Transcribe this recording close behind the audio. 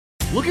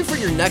Looking for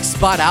your next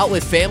spot out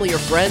with family or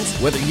friends?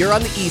 Whether you're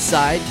on the east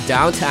side,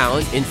 downtown,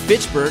 in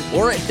Fitchburg,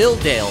 or at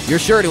Hilldale, you're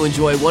sure to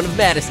enjoy one of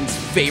Madison's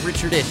favorite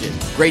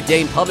traditions. Great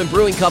Dane Pub and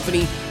Brewing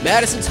Company,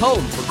 Madison's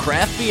home for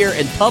craft beer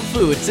and pub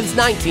food since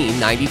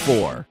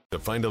 1994. To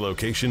find a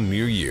location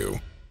near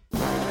you.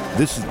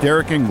 This is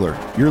Derek Engler.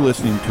 You're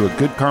listening to a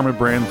Good Karma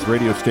Brands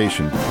radio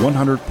station,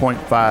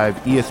 100.5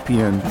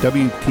 ESPN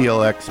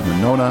WTLX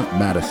Monona,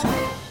 Madison.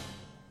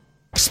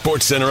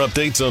 Sports Center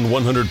updates on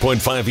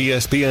 100.5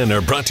 ESPN are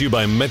brought to you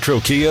by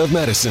Metro Kia of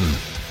Madison.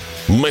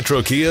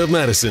 Metro Kia of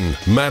Madison,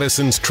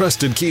 Madison's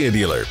trusted Kia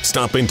dealer.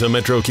 Stop into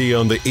Metro Kia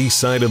on the east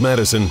side of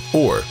Madison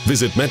or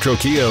visit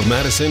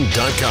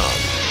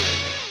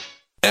metrokiaofmadison.com.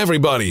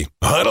 Everybody,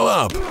 huddle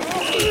up.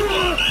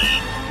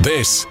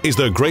 This is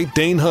the Great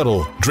Dane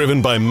Huddle,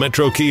 driven by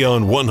Metro Kia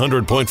on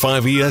 100.5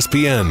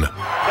 ESPN. The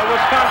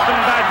Wisconsin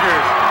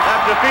Badgers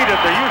have defeated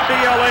the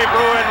UCLA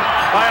Bruins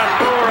by a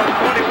score of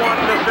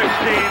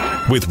 21-16.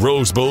 With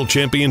Rose Bowl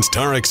champions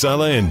Tarek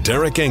Sala and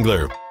Derek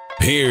Engler.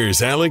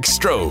 Here's Alex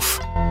Strofe.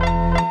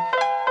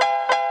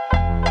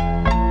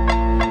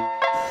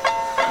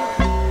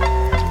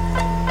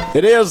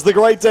 It is the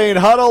Great Dane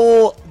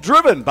Huddle,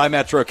 driven by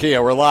Metro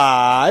Kia. We're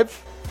live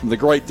from the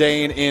Great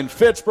Dane in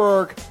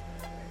Fitchburg.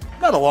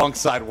 I'm not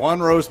alongside one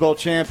Rose Bowl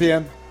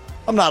champion.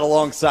 I'm not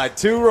alongside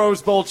two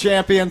Rose Bowl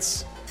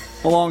champions.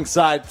 I'm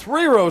alongside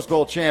three Rose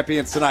Bowl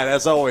champions tonight.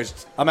 As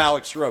always, I'm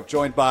Alex Strofe,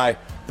 joined by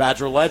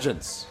Badger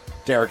legends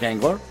Derek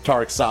Engler,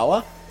 Tarek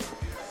Sala,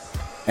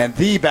 and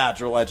the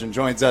Badger legend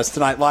joins us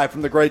tonight live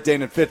from the Great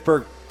Dane in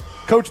Fitchburg.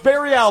 Coach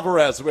Barry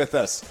Alvarez with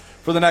us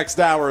for the next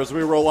hour as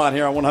we roll on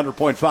here on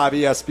 100.5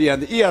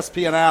 ESPN, the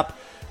ESPN app,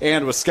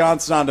 and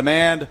Wisconsin On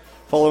Demand,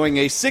 following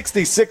a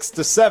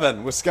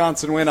 66-7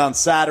 Wisconsin win on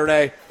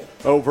Saturday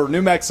over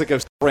New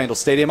Mexico's Randall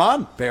Stadium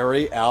on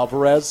Barry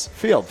Alvarez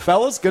Field.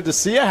 Fellas, good to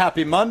see you.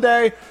 Happy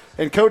Monday.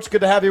 And, Coach,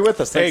 good to have you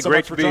with us. Thanks so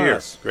much for joining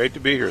us. Great to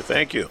be here.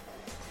 Thank you.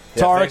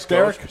 Tarek, thanks,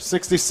 Derek,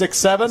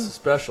 66-7. This is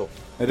special.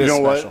 It is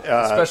special.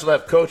 It's special to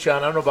have Coach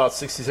on. I don't know about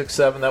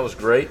 66-7. That was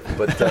great,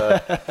 but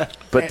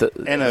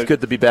it's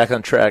good to be back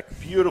on track.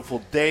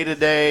 Beautiful day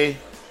today.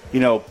 You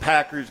know,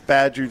 Packers,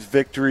 Badgers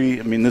victory.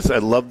 I mean, I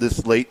love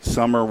this late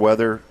summer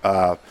weather.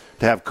 To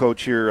have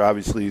Coach here,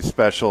 obviously, is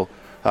special,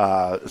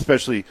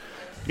 especially,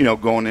 you know,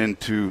 going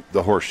into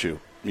the horseshoe.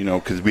 You know,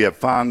 because we have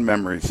fond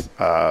memories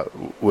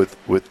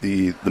with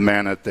the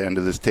man at the end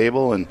of this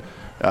table, and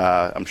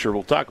I'm sure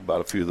we'll talk about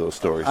a few of those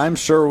stories. I'm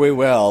sure we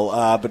will.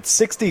 But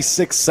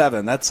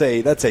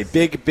 66-7, that's a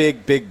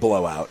big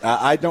blowout.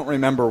 I don't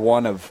remember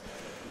one of.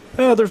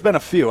 There's been a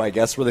few, I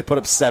guess, where they put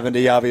up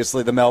 70.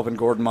 Obviously, the Melvin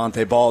Gordon,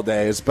 Monte Ball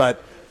days,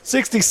 but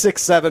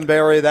 66-7,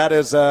 Barry. That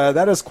is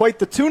quite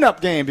the tune-up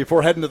game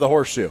before heading to the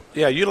horseshoe.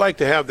 Yeah, you like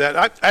to have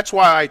that. That's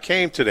why I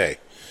came today.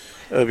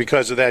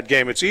 Because of that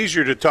game. It's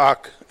easier to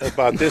talk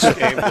about this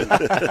game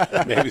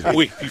than maybe the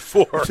week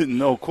before.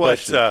 No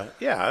question. But,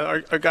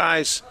 our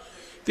guys,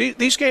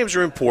 these games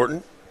are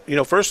important. You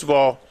know, first of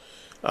all,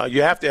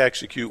 you have to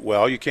execute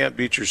well. You can't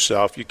beat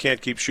yourself. You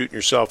can't keep shooting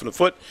yourself in the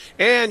foot.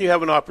 And you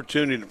have an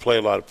opportunity to play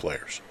a lot of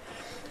players.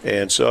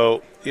 And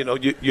so, you know,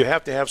 you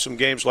have to have some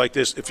games like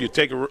this. If you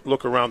take a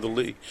look around the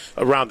league,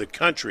 around the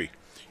country,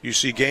 you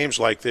see games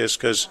like this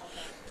because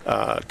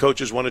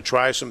coaches want to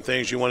try some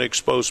things. You want to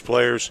expose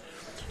players.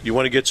 You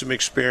want to get some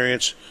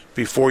experience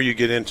before you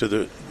get into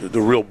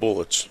the real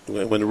bullets.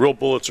 When the real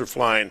bullets are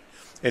flying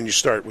and you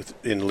start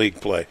in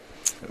league play.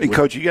 I mean,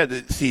 Coach, you got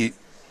to see,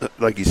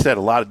 like you said,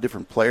 a lot of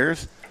different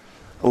players.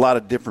 A lot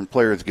of different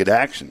players get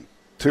action,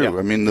 too. Yeah.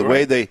 I mean, the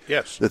way the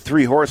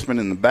three horsemen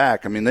in the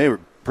back, I mean, they were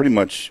pretty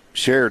much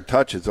shared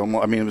touches.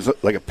 Almost, I mean, it was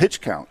like a pitch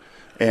count.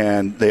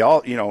 And they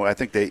all, you know, I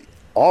think they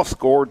all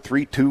scored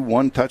 3, 2,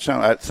 1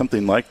 touchdown,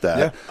 something like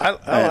that. Yeah,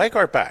 I like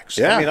our backs.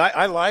 Yeah. I mean,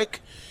 I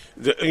like...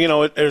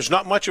 there's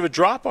not much of a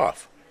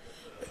drop-off.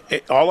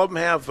 All of them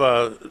have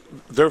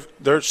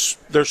their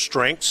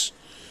strengths,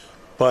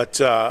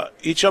 but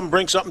each of them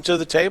brings something to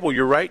the table.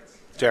 You're right,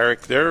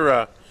 Derek.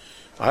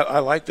 I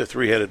like the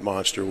three-headed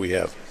monster we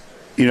have.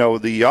 You know,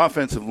 the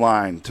offensive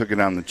line took it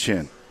on the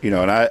chin. You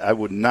know, and I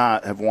would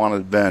not have wanted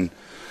to been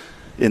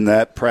in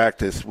that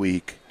practice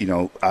week, you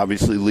know,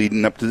 obviously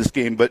leading up to this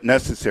game, but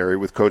necessary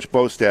with Coach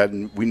Bostad.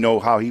 And we know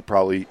how he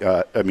probably,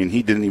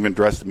 he didn't even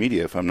address the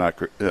media, if I'm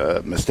not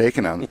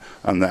mistaken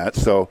on that.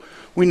 So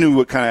we knew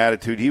what kind of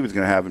attitude he was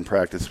going to have in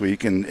practice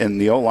week,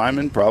 and the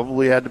O-linemen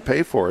probably had to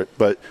pay for it.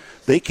 But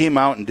they came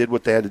out and did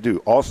what they had to do.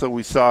 Also,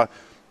 we saw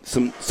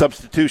some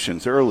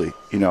substitutions early,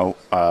 you know,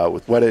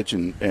 with Weddich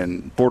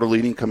and Border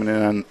Leading coming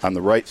in on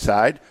the right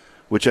side,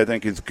 which I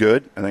think is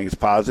good. I think it's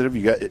positive.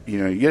 You got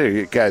to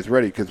get guys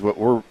ready because what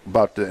we're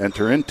about to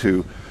enter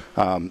into,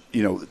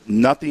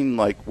 nothing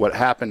like what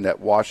happened at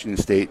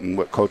Washington State and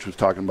what Coach was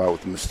talking about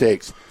with the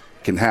mistakes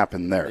can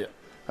happen there.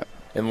 Yeah.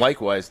 And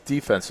likewise,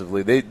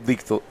 defensively, they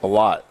leaked a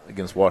lot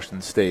against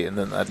Washington State, and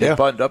then they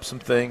buttoned up some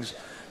things,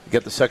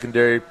 get the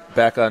secondary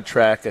back on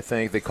track. I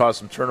think they caused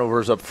some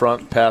turnovers up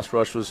front. Pass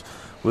rush was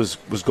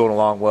going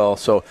along well.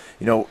 So,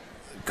 you know,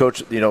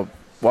 Coach, you know,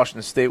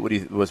 Washington State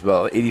was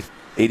about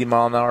 80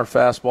 mile an hour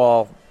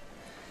fastball.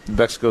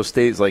 Mexico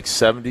State is like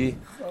 70,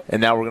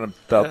 and now we're going to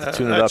about to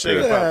tune it I'd up say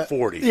here. about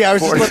 40. Yeah, I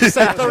was just about to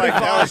say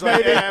 35,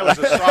 maybe. It was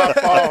a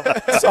softball.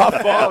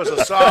 Softball was a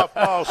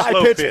softball slow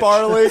High-pitch pitch.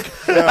 bar league.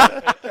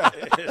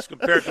 As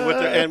compared to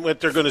what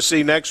they're going to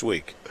see next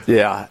week.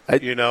 Yeah.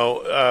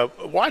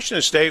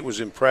 Washington State was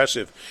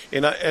impressive,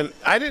 and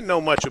I didn't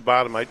know much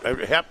about them. I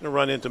happened to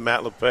run into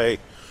Matt LePay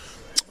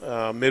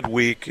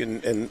midweek,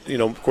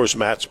 and of course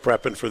Matt's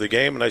prepping for the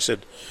game, and I said,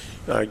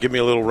 "Give me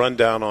a little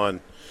rundown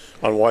on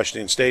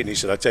Washington State." And he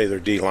said, "I tell you, their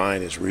D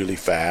line is really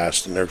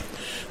fast, and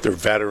they're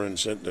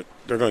veterans, and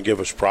they're going to give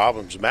us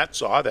problems." Matt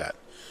saw that.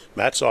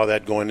 Matt saw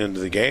that going into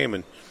the game,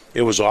 and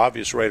it was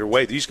obvious right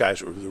away. These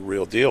guys were the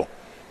real deal.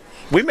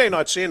 We may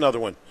not see another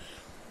one.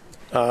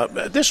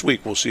 This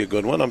week we'll see a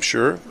good one, I'm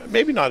sure.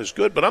 Maybe not as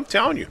good, but I'm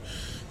telling you,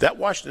 that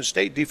Washington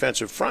State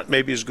defensive front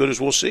may be as good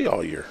as we'll see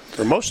all year,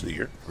 or most of the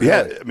year.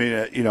 Yeah, I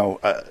mean,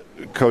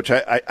 Coach,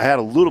 I had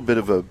a little bit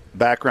of a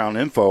background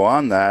info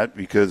on that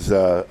because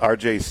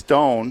R.J.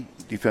 Stone,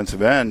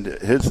 defensive end,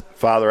 his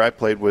father I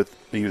played with,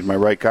 he was my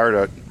right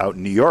guard out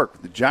in New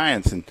York, the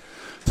Giants, and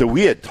so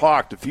we had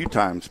talked a few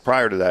times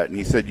prior to that, and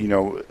he said,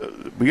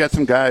 we got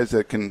some guys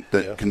that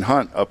can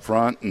hunt up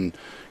front, and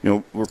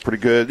we're pretty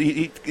good.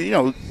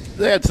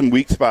 They had some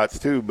weak spots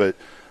too, but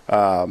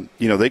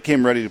they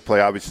came ready to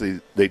play. Obviously,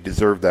 they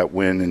deserved that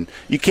win, and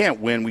you can't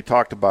win. We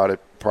talked about it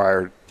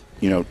prior,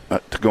 to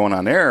going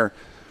on air.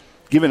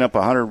 Giving up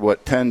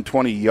 10,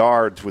 20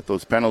 yards with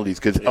those penalties,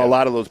 because a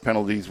lot of those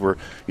penalties were,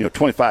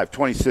 25,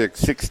 26,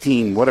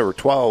 16, whatever,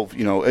 12.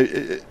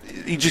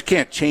 You just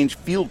can't change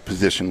field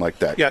position like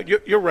that. Yeah,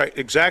 you're right.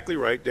 Exactly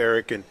right,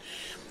 Derek. And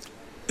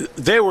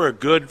they were a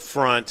good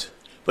front,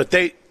 but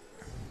they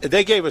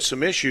gave us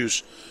some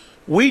issues.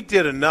 We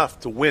did enough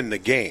to win the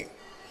game.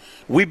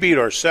 We beat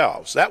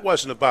ourselves. That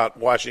wasn't about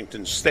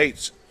Washington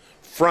State's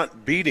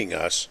front beating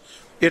us.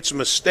 It's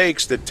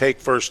mistakes that take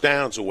first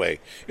downs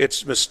away.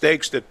 It's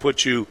mistakes that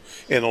put you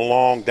in a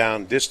long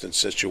down distance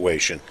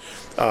situation.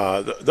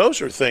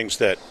 Those are things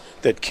that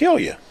kill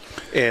you.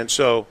 And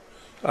so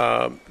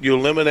you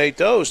eliminate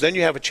those, then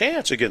you have a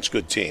chance against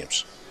good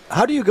teams.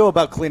 How do you go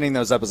about cleaning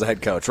those up as a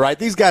head coach, right?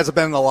 These guys have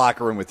been in the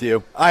locker room with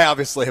you. I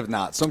obviously have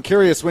not. So I'm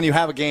curious, when you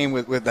have a game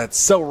with that's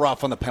so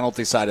rough on the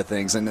penalty side of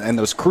things and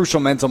those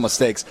crucial mental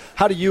mistakes,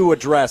 how do you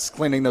address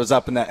cleaning those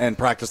up and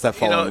practice that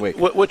following week?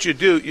 What you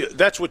do,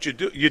 that's what you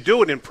do. You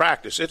do it in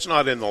practice. It's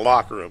not in the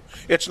locker room.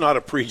 It's not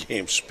a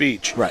pregame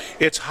speech. Right.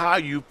 It's how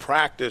you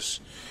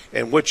practice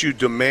and what you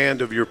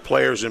demand of your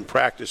players in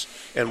practice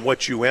and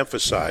what you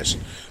emphasize.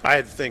 I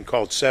had a thing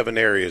called 7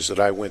 areas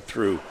that I went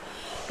through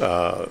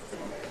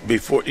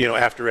before,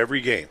 after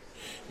every game.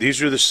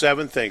 These are the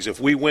 7 things. If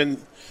we win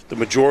the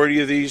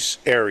majority of these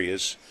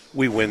areas,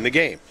 we win the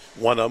game.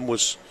 One of them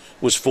was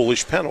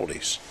foolish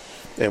penalties,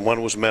 and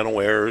one was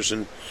mental errors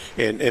and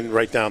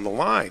right down the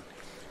line.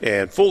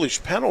 And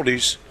foolish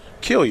penalties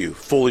kill you.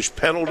 Foolish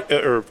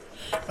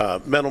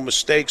mental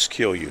mistakes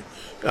kill you.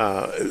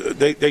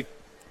 They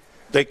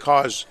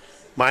cause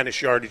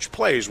minus yardage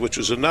plays, which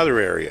was another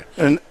area.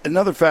 And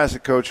another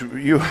facet, Coach,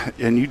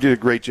 you did a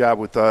great job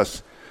with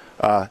us.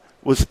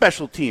 Was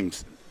special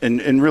teams,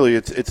 and really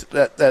it's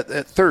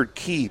that third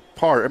key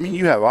part. I mean,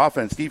 you have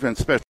offense, defense,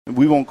 special.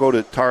 We won't go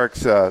to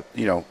Tarek's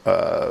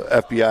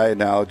FBI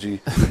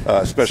analogy,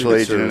 special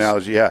agent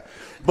analogy, yeah.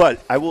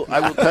 But I will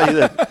tell you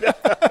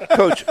that,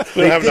 Coach.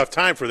 We don't have enough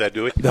time for that,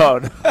 do we? No.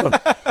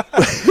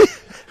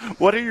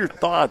 What are your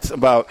thoughts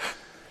about?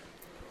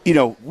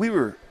 We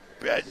were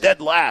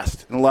dead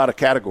last in a lot of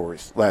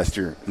categories last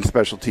year in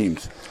special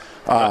teams.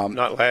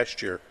 Not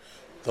last year,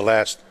 the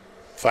last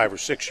 5 or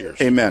 6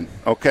 years. Amen.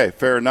 Okay,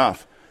 fair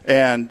enough.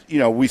 And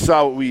we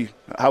saw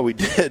how we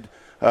did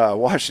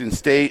Washington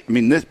State. I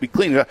mean, we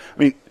cleaned it up. I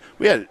mean,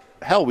 we had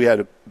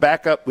a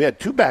backup. We had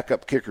 2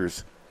 backup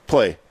kickers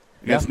play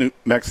against New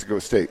Mexico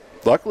State.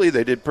 Luckily,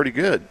 they did pretty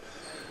good.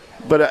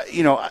 But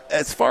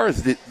as far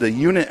as the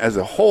unit as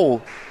a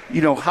whole,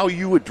 how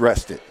you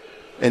addressed it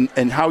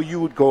and how you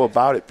would go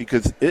about it,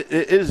 because it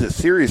is a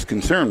serious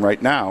concern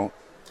right now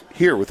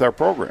here with our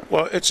program.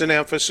 Well, it's an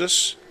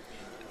emphasis.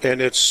 And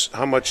it's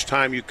how much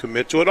time you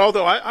commit to it.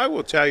 Although I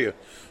will tell you,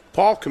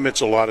 Paul commits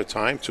a lot of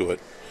time to it.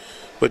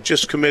 But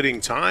just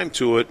committing time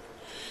to it,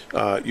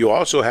 you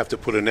also have to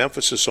put an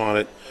emphasis on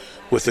it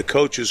with the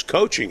coaches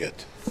coaching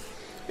it.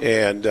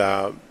 And,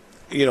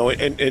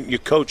 and you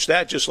coach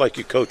that just like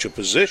you coach a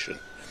position.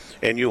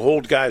 And you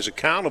hold guys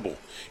accountable.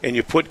 And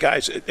you put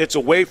guys – it's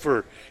a way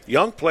for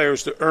young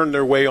players to earn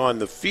their way on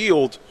the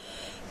field,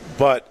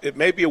 but it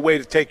may be a way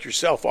to take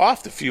yourself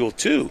off the field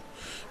too.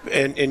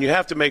 And you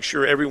have to make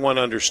sure everyone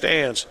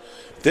understands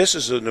this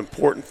is an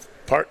important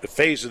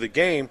phase of the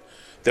game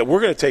that we're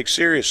going to take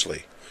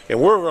seriously, and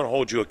we're going to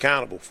hold you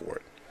accountable for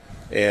it.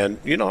 And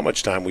you know how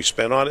much time we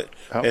spent on it,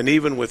 and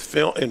even with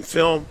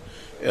film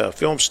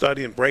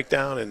study and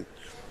breakdown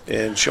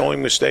and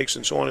showing mistakes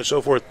and so on and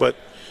so forth. But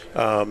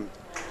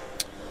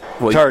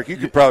Tarek, you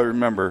could probably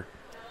remember,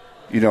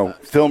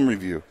 film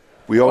review.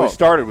 We always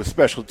started with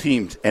special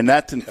teams, and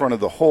that's in front of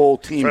the whole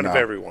team. In front now. of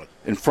everyone.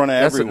 In front of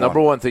That's everyone. the number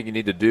one thing you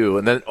need to do.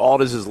 And then all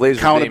this is laser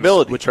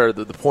accountability, beams, which are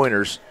the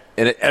pointers.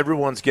 and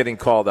everyone's getting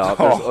called out.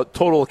 There's a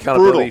total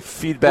accountability,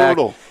 feedback.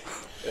 Brutal.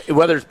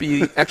 Whether it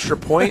be extra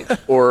point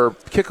or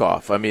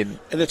kickoff. I mean,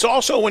 and it's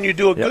also when you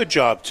do a good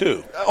job,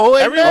 too. Oh,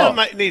 everyone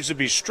needs to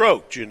be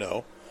stroked,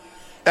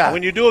 Yeah.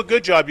 When you do a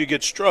good job, you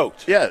get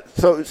stroked. Yeah,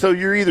 so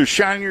you're either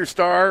shining your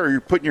star or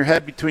you're putting your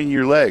head between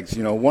your legs,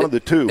 one of the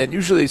two. And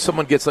usually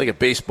someone gets like a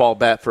baseball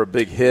bat for a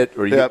big hit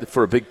or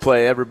for a big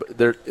play.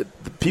 The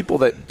people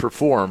that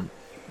perform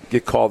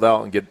get called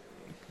out and get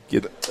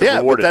rewarded.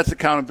 But that's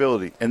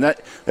accountability. And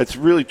that's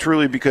really,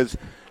 truly because,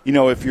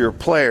 if you're a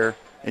player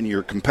and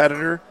you're a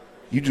competitor,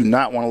 you do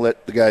not want to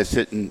let the guy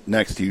sitting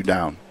next to you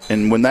down.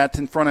 And when that's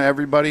in front of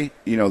everybody,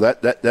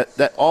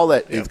 that all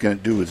that is going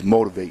to do is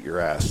motivate your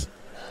ass.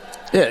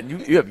 Yeah,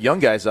 and you have young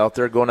guys out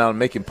there going out and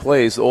making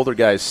plays. The older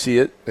guys see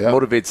it,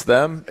 motivates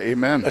them.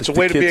 Amen. That's a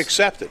way to be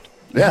accepted.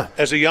 Yeah.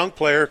 As a young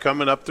player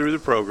coming up through the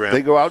program,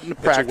 they go out into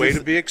practice. It's a way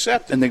to be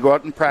accepted. And they go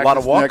out and practice. A lot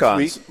of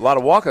walk-ons. Next week. A lot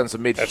of walk-ons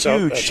have made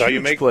huge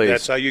plays.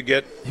 That's how you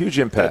get huge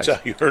impact. That's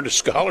how you earn a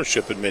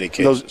scholarship in many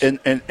cases.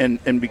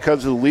 And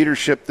because of the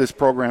leadership this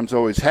program's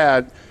always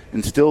had,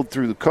 instilled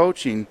through the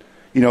coaching,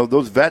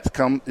 those vets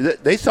come.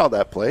 They saw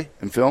that play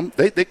in film.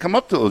 They come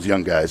up to those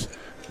young guys,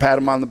 pat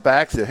them on the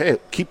back, say, "Hey,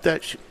 keep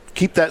that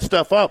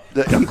stuff up."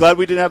 I'm glad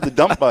we didn't have the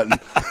dump button.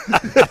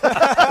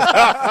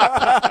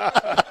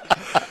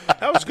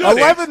 That was good.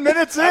 11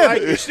 minutes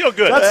in. You're still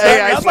good.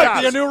 That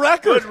might be a new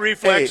record. Good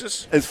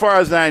reflexes. Hey, as far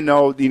as I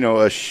know, the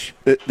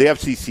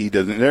FCC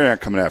doesn't. They're not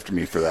coming after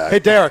me for that. Hey,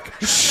 Derek.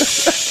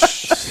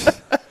 It's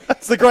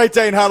the Great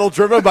Dane Huddle,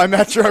 driven by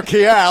Metro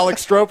Kia.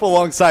 Alex Strope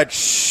alongside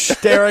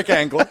Derek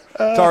Engler,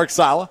 Tarek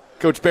Sala,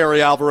 Coach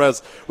Barry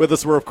Alvarez with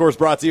us. We're, of course,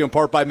 brought to you in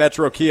part by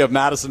Metro Kia of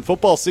Madison.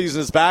 Football season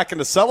is back, and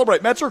to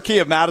celebrate, Metro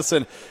Kia of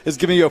Madison is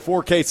giving you a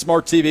 4K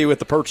smart TV with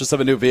the purchase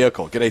of a new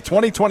vehicle. Get a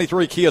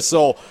 2023 Kia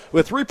Soul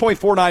with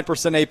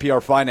 3.49%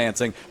 APR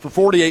financing for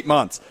 48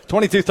 months.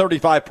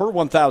 $22.35 per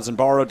 $1,000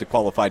 borrowed to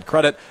qualified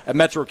credit at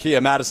Metro Kia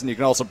of Madison. You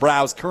can also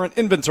browse current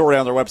inventory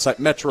on their website,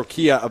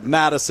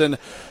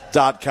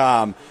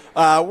 metrokiaofmadison.com.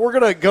 We're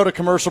going to go to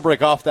commercial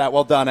break off that.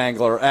 Well done,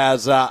 Angler.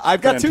 As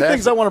I've got two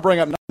things I want to bring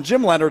up.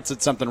 Jim Leonard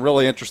said something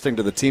really interesting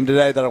to the team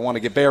today that I want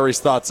to get Barry's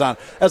thoughts on,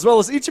 as well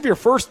as each of your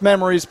first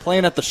memories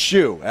playing at the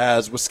Shoe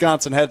as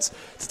Wisconsin heads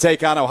to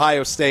take on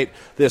Ohio State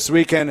this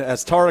weekend,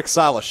 as Tarek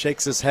Sala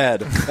shakes his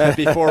head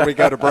before we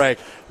go to break.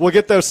 We'll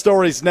get those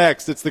stories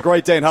next. It's the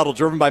Great Dane Huddle,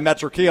 driven by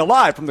Metro Kia,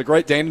 live from the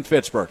Great Dane in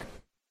Fitchburg.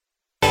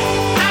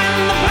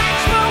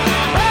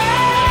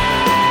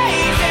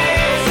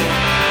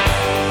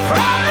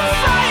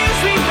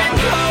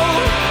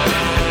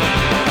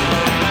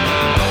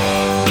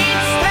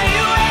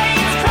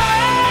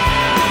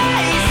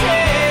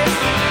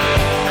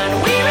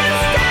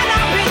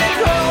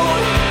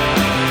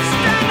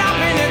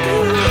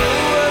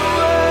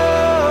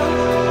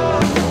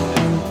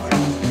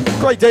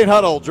 Great Dane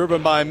Huddle,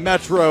 driven by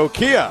Metro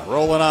Kia.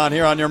 Rolling on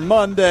here on your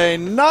Monday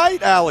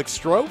night. Alex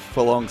Strope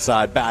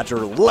alongside Badger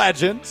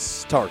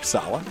legends Tarek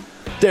Sala,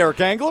 Derek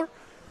Engler,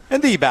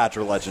 and the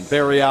Badger legend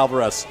Barry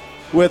Alvarez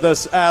with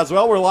us as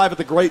well. We're live at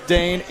the Great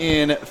Dane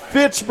in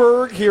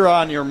Fitchburg here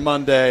on your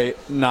Monday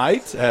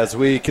night as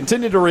we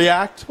continue to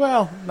react,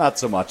 well, not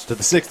so much, to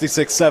the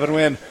 66-7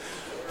 win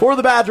for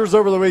the Badgers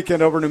over the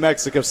weekend over New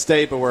Mexico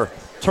State, but we're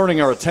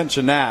turning our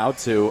attention now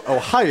to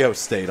Ohio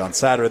State on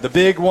Saturday, the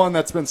big one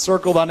that's been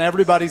circled on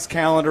everybody's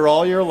calendar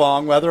all year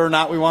long, whether or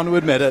not we want to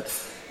admit it.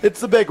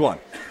 It's the big one.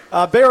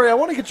 Barry, I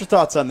want to get your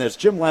thoughts on this.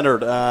 Jim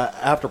Leonard,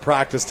 after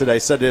practice today,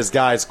 said to his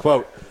guys,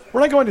 quote,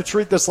 "We're not going to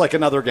treat this like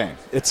another game.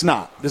 It's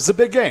not. This is a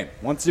big game.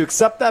 Once you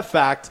accept that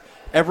fact,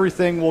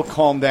 everything will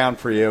calm down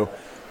for you."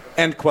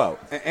 End quote.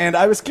 And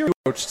I was curious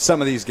about some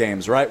of these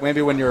games, right?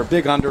 Maybe when you're a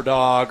big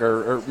underdog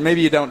or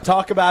maybe you don't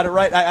talk about it,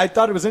 right? I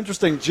thought it was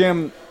interesting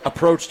Jim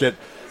approached it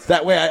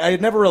that way. I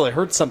had never really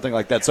heard something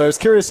like that. So I was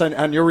curious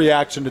on your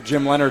reaction to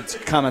Jim Leonard's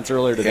comments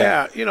earlier today.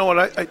 Yeah, you know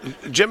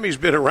what? Jimmy's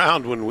been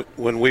around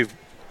when we've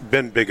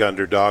been big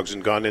underdogs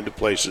and gone into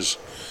places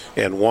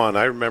and won.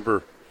 I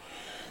remember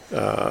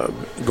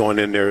going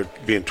in there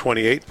being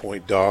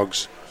 28-point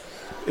dogs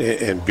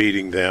and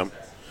beating them.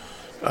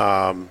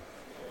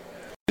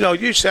 You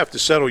just have to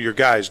settle your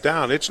guys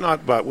down. It's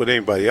not about what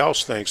anybody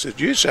else thinks. You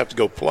just have to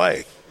go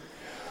play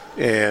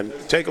and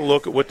take a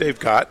look at what they've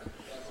got.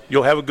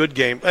 You'll have a good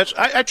game.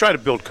 I try to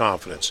build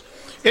confidence.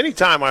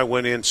 Anytime I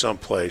went in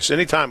someplace,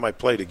 anytime I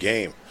played a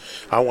game,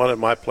 I wanted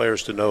my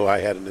players to know I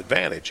had an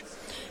advantage.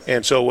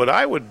 And so what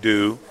I would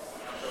do,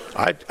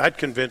 I'd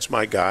convince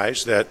my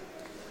guys that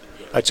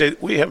I'd say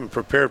we haven't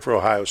prepared for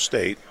Ohio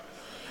State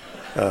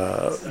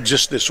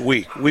just this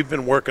week. We've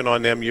been working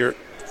on them the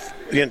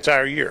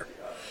entire year.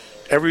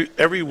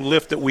 Every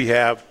lift that we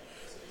have,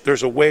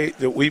 there's a way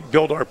that we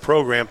build our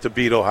program to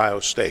beat Ohio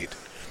State.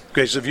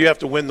 Okay, so if you have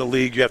to win the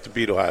league, you have to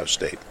beat Ohio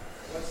State.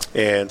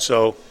 And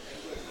so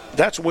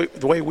that's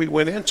the way we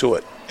went into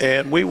it.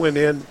 And we went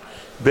in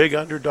big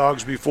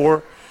underdogs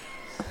before,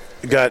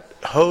 got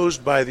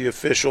hosed by the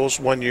officials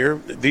one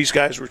year. These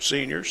guys were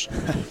seniors.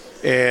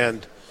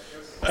 And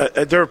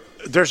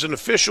there's an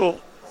official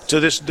to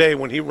this day,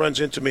 when he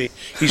runs into me,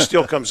 he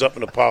still comes up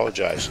and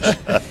apologizes.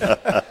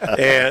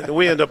 And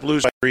we end up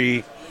losing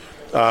 3.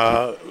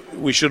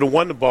 We should have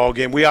won the ball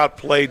game. We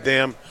outplayed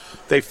them.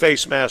 They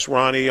face mass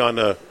Ronnie on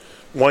the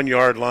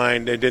 1-yard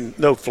line. They didn't,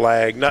 no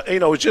flag.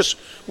 It's just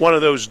one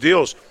of those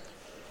deals.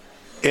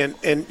 And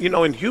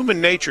and human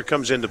nature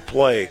comes into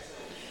play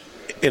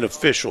in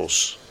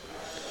officials.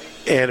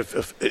 And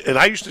and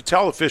I used to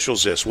tell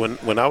officials this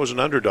when I was an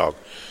underdog.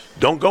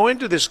 Don't go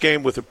into this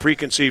game with a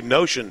preconceived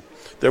notion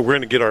that we're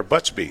going to get our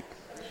butts beat.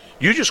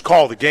 You just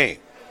call the game.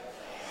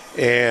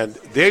 And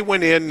they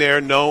went in there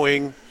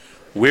knowing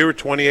we were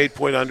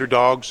 28-point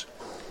underdogs,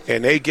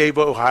 and they gave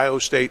Ohio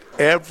State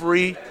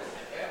every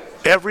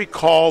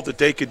call that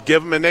they could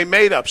give them, and they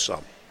made up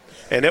some.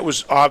 And it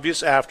was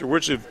obvious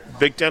afterwards. The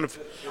Big Ten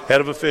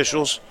head of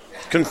officials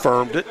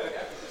confirmed it,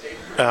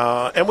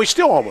 and we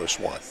still almost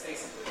won.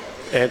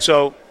 And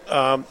so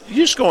you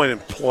just go in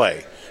and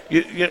play.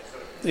 You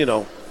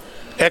know,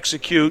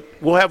 execute.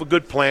 We'll have a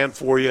good plan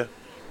for you,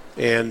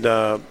 and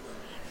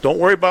don't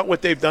worry about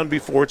what they've done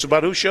before. It's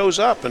about who shows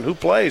up and who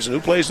plays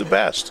the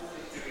best.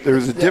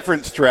 There's a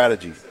different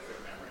strategy,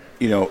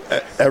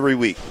 every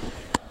week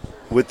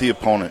with the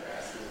opponent.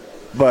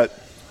 But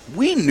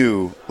we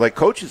knew, like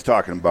Coach is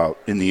talking about,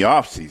 in the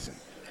offseason.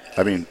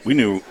 I mean, we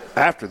knew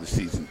after the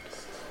season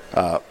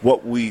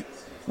what we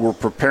were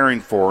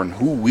preparing for and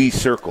who we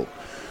circled.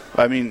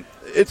 I mean,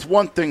 it's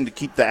one thing to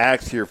keep the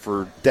axe here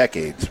for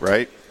decades,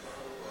 right?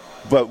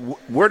 But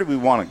where do we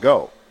want to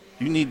go?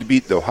 You need to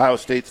beat the Ohio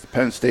States, the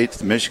Penn States,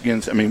 the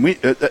Michigans. I mean,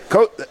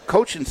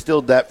 Coach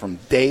instilled that from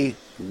day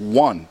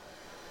one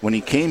when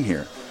he came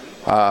here,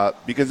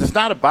 because it's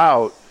not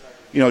about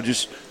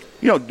just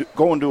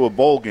going to a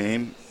bowl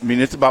game. I mean,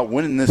 it's about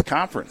winning this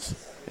conference,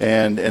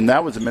 and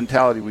that was the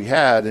mentality we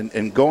had.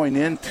 And going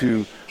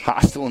into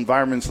hostile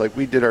environments like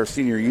we did our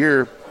senior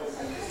year,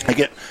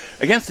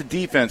 against the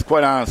defense,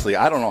 quite honestly,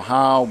 I don't know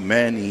how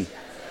many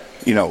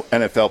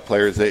NFL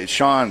players,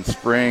 Sean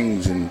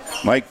Springs and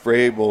Mike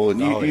Vrabel,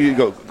 and you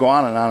go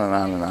on and on and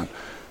on and on.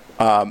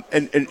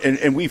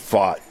 And we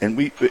fought, and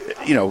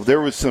there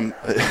was some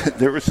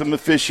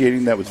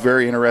officiating that was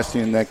very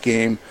interesting in that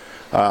game.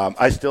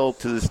 I still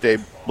to this day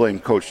blame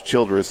Coach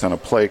Childress on a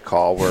play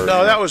call where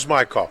that was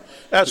my call.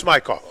 That's my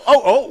call.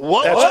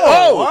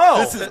 Whoa!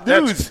 This is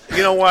news.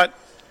 You know what?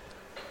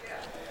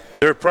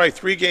 There are probably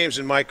 3 games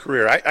in my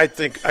career. I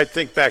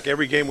think back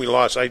every game we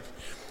lost,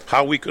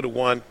 how we could have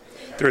won.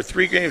 There are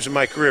 3 games in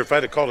my career. If I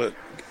had to call it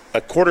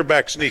a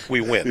quarterback sneak, we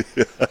win,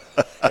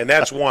 and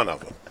that's one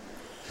of them.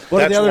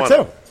 What are the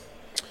other 2?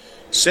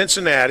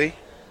 Cincinnati,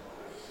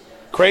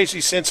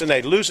 crazy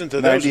Cincinnati, losing to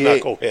those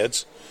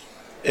knuckleheads.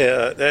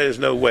 There is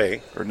no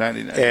way. Or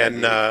 99.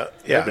 And,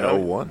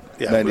 01.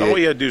 Yeah, all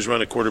we had to do is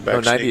run a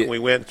quarterback sneak and we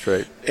win. That's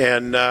right.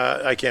 And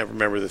I can't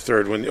remember the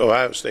third one.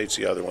 Ohio State's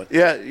the other one.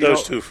 Yeah.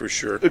 Those 2 for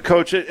sure.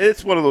 Coach,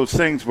 it's one of those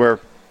things where,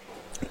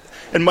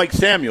 and Mike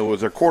Samuel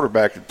was our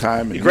quarterback at the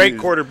time. And great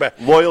quarterback.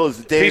 Loyal as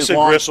the day Piece is of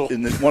long. gristle.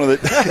 One of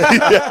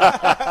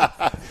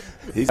the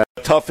He's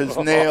tough as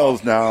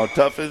nails now.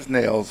 Tough as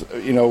nails.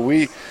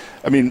 We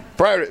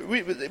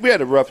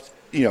had a rough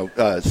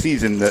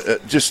season,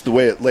 just the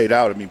way it laid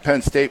out. I mean,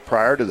 Penn State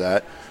prior to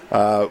that,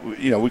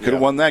 we could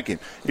have won that game.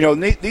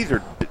 These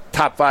are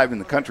top 5 in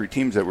the country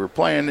teams that we're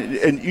playing,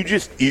 and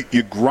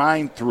you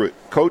grind through it.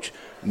 Coach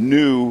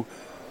knew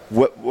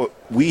what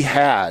we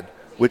had,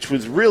 which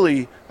was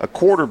really a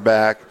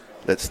quarterback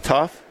that's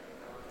tough,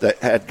 that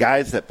had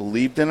guys that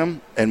believed in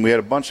him, and we had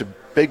a bunch of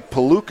big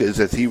palookas,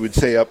 as he would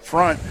say, up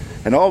front,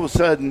 and all of a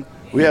sudden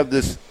we have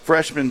this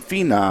freshman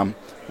phenom.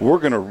 We're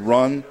going to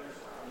run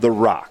the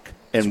rock.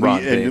 And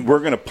we're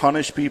going to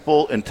punish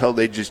people until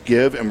they just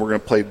give, and we're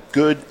going to play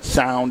good,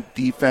 sound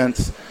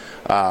defense.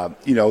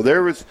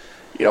 There was,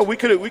 we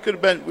could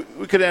have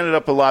ended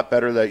up a lot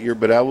better that year.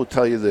 But I will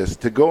tell you this: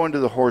 to go into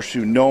the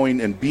Horseshoe, knowing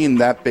and being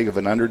that big of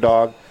an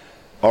underdog,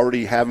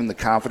 already having the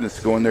confidence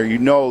to go in there,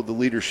 the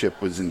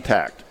leadership was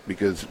intact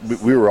because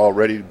we were all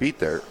ready to beat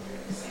their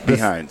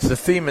behinds. The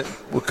theme,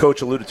 what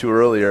Coach alluded to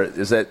earlier,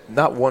 is that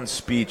not one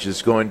speech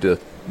is going to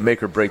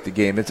make or break the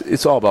game.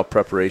 It's all about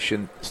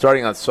preparation.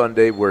 Starting on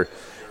Sunday, where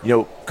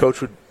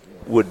Coach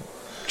would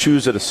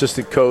choose an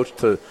assistant coach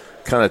to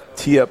kind of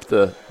tee up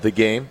the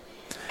game,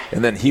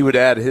 and then he would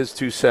add his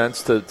 2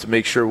 cents to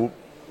make sure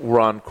we're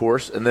on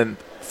course. And then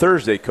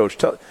Thursday, Coach,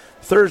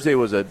 Thursday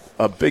was a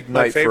big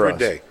night for us. My favorite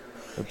day.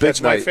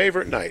 That's my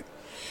favorite night.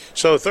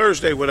 So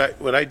Thursday,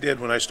 what I did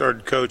when I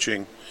started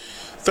coaching,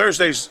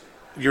 Thursday's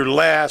your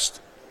last.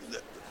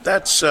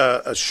 That's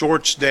a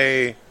shorts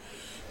day.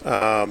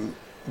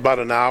 About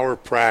an hour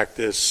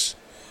practice,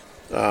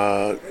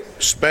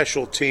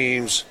 special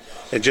teams,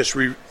 and just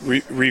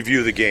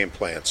review the game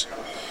plans.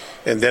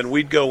 And then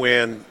we'd go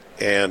in,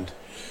 and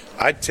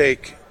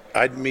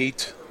I'd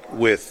meet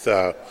with,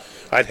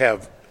 I'd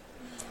have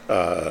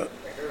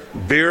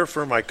beer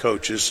for my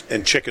coaches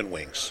and chicken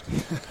wings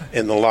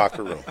in the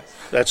locker room.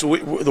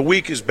 The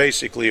week is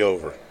basically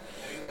over.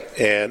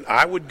 And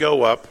I would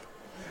go up,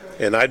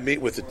 and I'd meet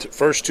with the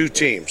first 2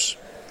 teams.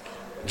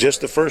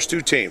 Just the first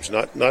 2 teams,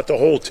 not the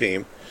whole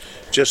team.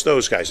 just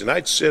those guys. And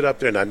I'd sit up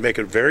there and I'd make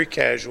it very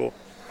casual,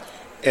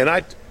 and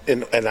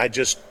I'd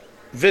just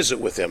visit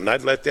with them. And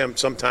I'd let them,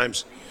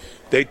 sometimes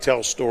they'd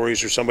tell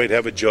stories or somebody'd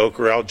have a joke.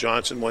 Or Al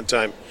Johnson one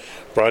time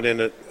brought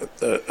in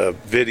a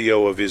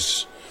video of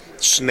his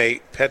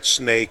pet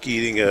snake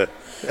eating a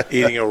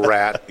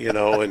rat,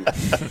 and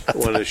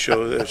wanted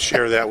to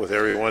share that with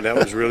everyone. That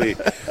was really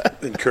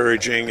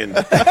encouraging and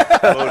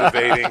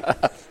motivating.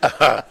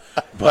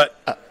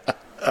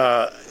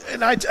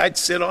 And I'd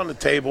sit on the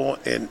table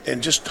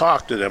and just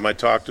talk to them. I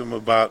talked to them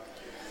about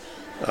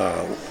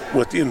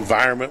what the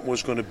environment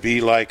was going to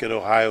be like at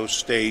Ohio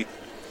State,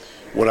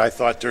 what I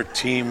thought their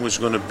team was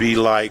going to be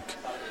like,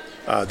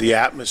 the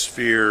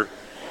atmosphere,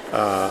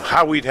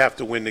 how we'd have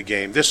to win the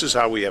game. This is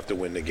how we have to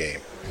win the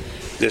game.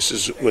 This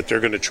is what they're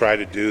going to try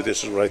to do.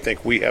 This is what I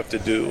think we have to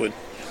do. And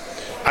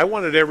I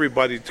wanted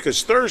everybody,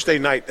 because Thursday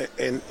night,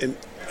 and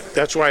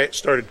that's why I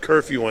started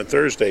curfew on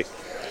Thursday,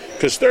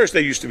 because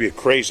Thursday used to be a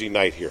crazy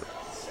night here.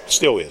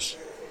 Still is.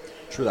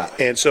 True that.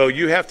 And so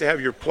you have to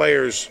have your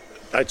players.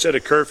 I'd set a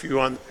curfew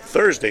on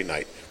Thursday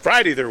night.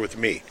 Friday, they're with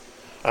me.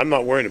 I'm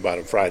not worrying about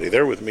them Friday.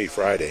 They're with me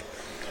Friday.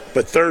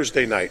 But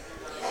Thursday night.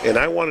 And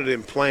I wanted to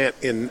implant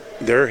in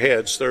their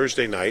heads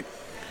Thursday night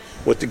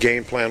what the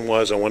game plan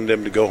was. I wanted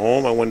them to go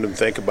home. I wanted them to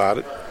think about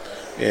it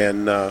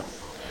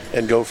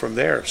and go from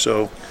there.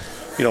 So,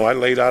 I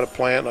laid out a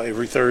plan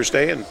every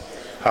Thursday and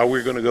how we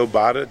were going to go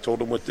about it. I told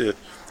them what the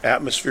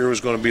atmosphere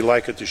was going to be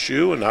like at the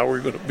shoe and how we were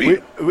going to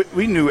beat them.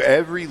 We knew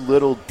every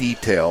little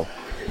detail.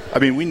 I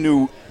mean, we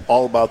knew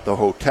all about the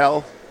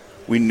hotel.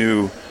 We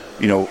knew,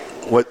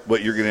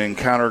 what you're going to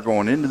encounter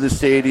going into the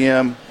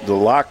stadium, the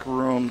locker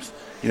rooms,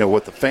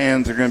 what the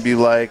fans are going to be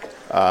like,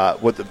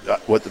 what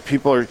the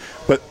people are.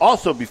 But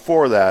also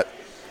before that,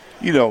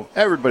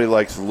 everybody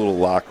likes a little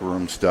locker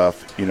room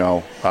stuff,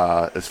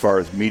 as far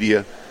as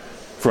media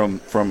from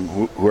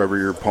whoever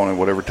your opponent,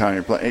 whatever time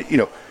you're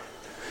playing.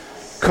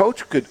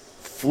 Coach could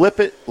flip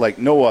it like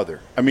no other.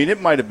 I mean, it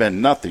might have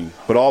been nothing,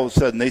 but all of a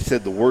sudden they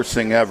said the worst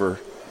thing ever,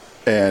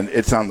 and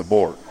it's on the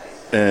board.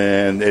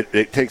 And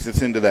it takes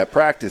us into that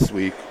practice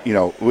week.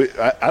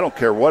 I don't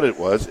care what it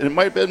was. And it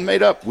might have been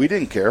made up. We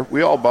didn't care.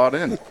 We all bought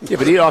in. Yeah,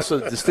 but he also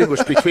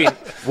distinguished between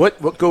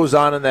what goes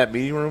on in that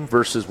meeting room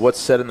versus what's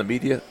said in the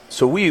media.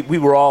 So we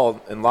were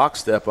all in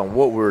lockstep on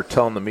what we were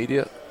telling the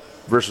media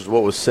versus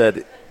what was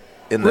said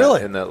in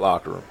that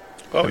locker room.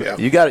 Oh, yeah.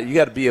 You got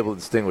to be able to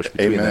distinguish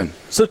between them.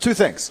 So two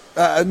things.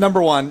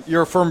 Number one,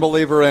 you're a firm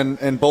believer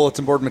in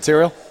bulletin board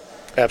material?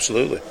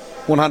 Absolutely.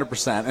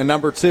 100%. And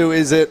number two,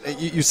 is it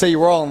you say you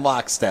were all in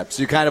lockstep,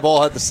 so you kind of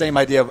all had the same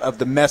idea of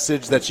the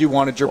message that you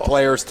wanted your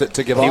players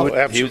to give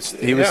off? He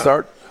would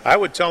start. I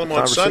would tell them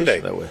on Sunday.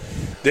 That way.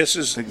 This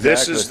is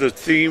the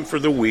theme for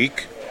the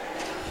week.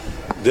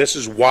 This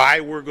is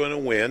why we're going to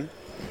win.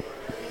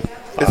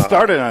 It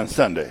started on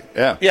Sunday.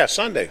 Yeah. Yeah,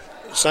 Sunday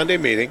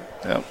meeting.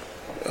 Yep.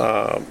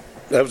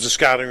 That was a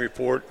scouting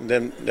report, and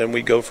then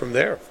we go from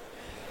there.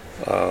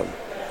 I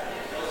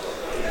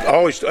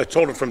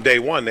told them from day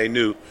one they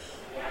knew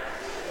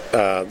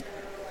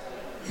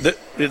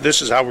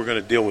this is how we're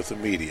going to deal with the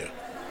media,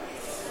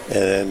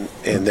 and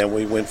then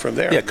we went from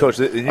there. Yeah, Coach.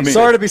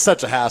 Sorry to be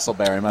such a hassle,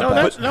 Barry.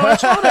 No, it's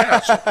not a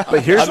hassle.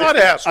 But here's not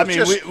a hassle. I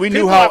mean, we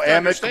knew how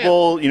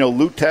amicable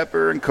Lou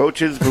Tepper and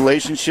Coach's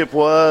relationship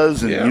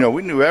was, and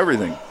we knew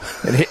everything.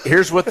 And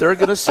here's what they're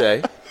going to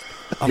say.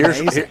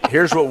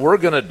 Here's what we're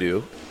going to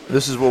do.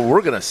 This is what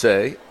we're going to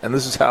say, and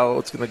this is how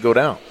it's going to go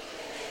down.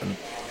 And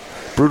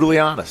brutally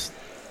honest.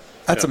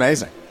 That's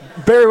amazing.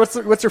 Barry,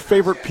 what's your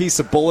favorite piece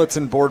of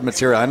bulletin board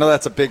material? I know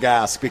that's a big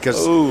ask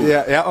because I'm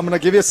going to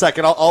give you a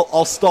second.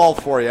 I'll stall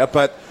for you,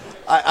 but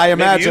I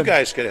imagine maybe you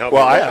guys can help.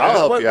 Well, I'll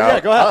help you out. Yeah,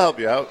 go ahead. I'll help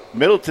you out.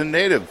 Middleton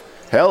native.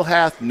 Hell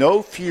hath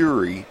no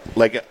fury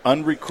like an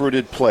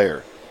unrecruited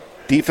player.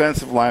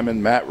 Defensive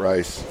lineman Matt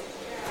Rice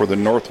for the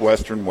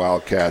Northwestern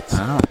Wildcats.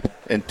 Oh.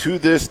 And to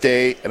this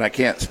day, and I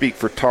can't speak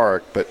for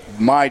Tarek, but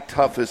my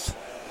toughest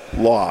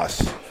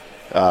loss,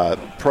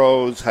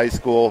 pros, high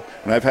school,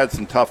 and I've had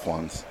some tough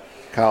ones,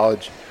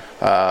 college.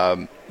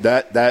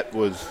 That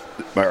was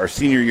our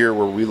senior year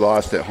where we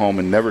lost at home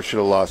and never should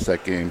have lost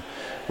that game.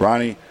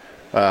 Ronnie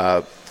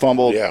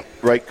fumbled,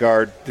 right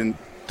guard, didn't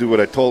do what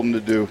I told him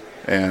to do,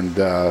 and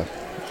that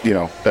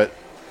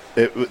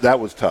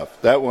was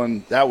tough. That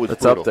was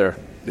brutal. Up there.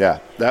 Yeah,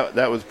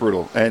 that was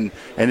brutal, and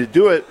to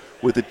do it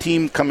with a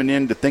team coming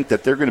in to think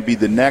that they're going to be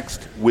the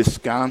next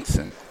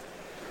Wisconsin,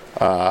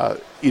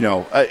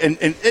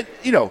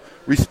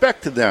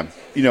 respect to them,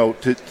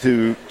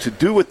 to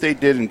do what they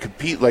did and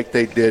compete like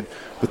they did.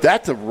 But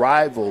that's a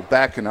rival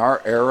back in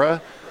our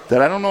era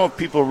that I don't know if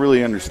people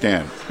really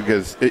understand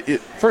because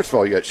first of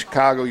all, you got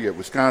Chicago, you got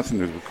Wisconsin.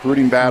 There's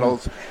recruiting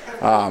battles.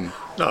 Not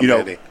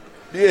many.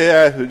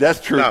 Yeah, that's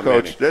true, Not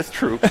Coach. many. That's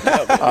true. And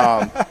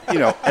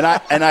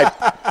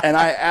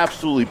I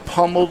absolutely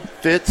pummeled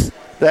Fitz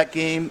that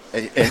game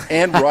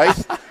and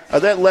Rice.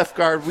 That left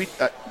guard,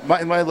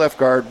 my left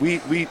guard, we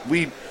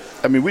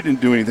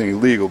didn't do anything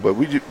illegal, but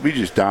we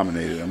just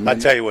dominated them. I'll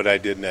tell you what I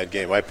did in that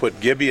game. I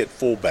put Gibby at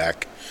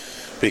fullback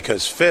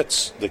because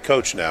Fitz, the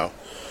coach now,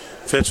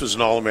 Fitz was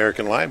an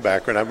All-American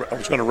linebacker, and I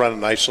was going to run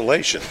an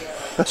isolation.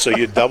 So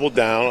you double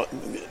down,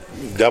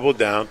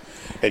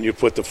 and you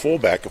put the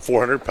fullback, a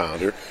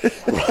 400-pounder,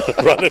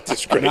 run at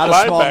this great linebacker. Not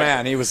a small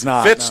man. He was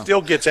not. Fitz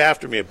still gets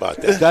after me about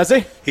that. Does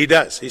he? He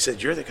does. He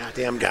said, "You're the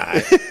goddamn guy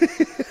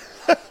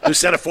who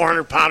sent a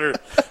 400-pounder."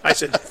 I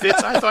said,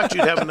 "Fitz, I thought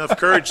you'd have enough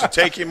courage to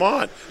take him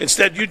on.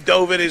 Instead, you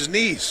dove at his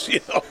knees." You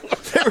know.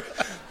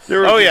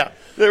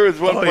 There was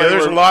one play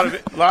there's a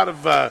lot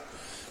of.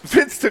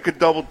 Fitz took a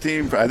double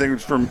team. I think it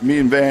was from me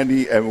and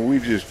Vandy, and we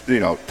just,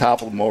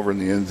 toppled him over in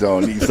the end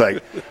zone. He's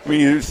like,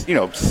 he was,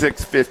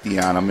 650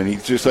 on him, and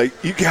he's just like,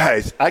 "You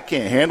guys, I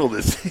can't handle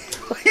this."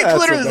 He's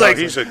literally like,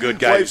 he's a good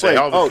guy. He's a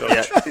hell of a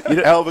coach.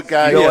 Yeah. Hell of a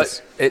guy.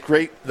 Yes.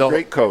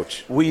 Great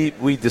coach. We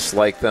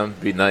dislike them, to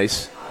be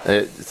nice,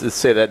 to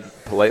say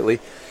that politely.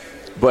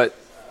 But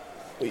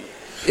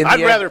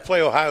I'd rather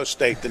play Ohio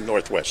State than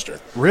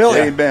Northwestern. Really?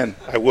 Amen.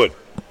 I would.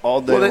 All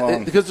day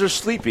long. Because they're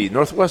sleepy.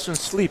 Northwestern's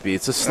sleepy.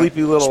 It's a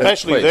sleepy little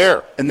especially place.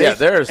 there. And they,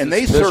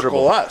 they circle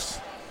miserable. us.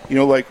 We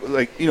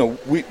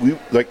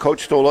like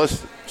Coach told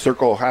us,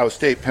 circle Ohio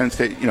State, Penn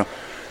State.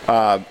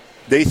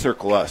 They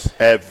circle us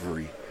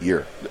every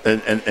year,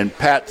 and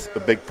Pat's a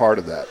big part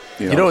of that.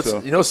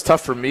 What's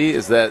tough for me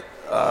is that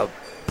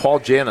Paul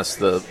Janis,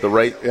 the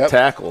right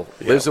tackle,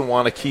 lives in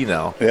Wanakee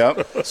now.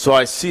 Yep. So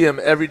I see him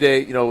every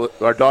day.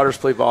 Our daughters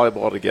play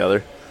volleyball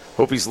together.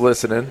 Hope he's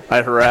listening.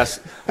 I harass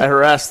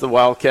the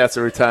Wildcats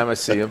every time I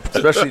see him,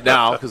 especially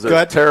now because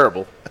they're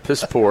terrible,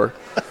 piss poor.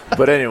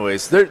 But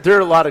anyways, there are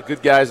a lot of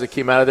good guys that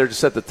came out of there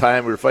just at the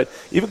time we were fighting.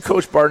 Even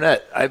Coach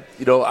Barnett. I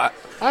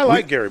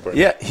like Gary Barnett.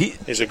 Yeah,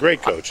 he's a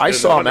great coach. I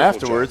saw him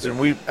afterwards,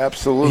 and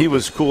absolutely he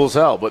was cool as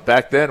hell. But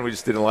back then, we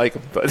just didn't like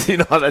him. But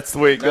that's the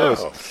way it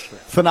goes. No.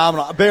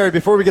 Phenomenal, Barry.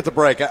 Before we get to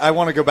break, I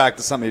want to go back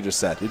to something you just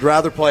said. You'd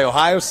rather play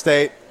Ohio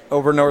State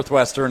over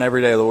Northwestern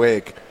every day of the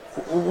week.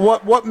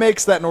 What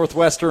makes that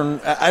Northwestern,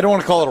 I don't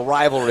want to call it a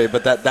rivalry,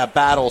 but that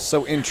battle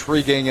so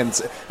intriguing and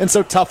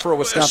so tough for a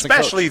Wisconsin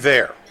especially coach?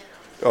 There.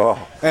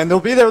 Oh. And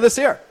they'll be there this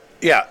year.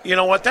 Yeah, you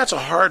know what? That's a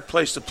hard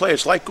place to play.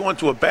 It's like going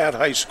to a bad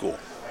high school.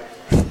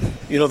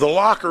 The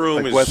locker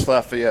room is West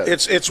Lafayette.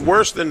 It's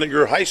worse than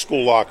your high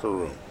school locker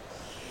room.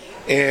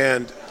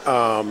 And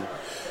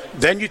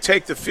then you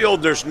take the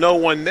field. There's no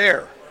one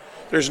there.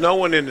 There's no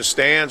one in the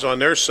stands on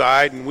their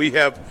side, and we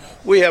have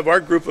our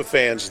group of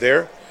fans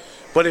there.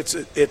 But it's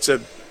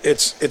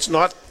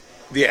not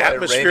the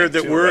atmosphere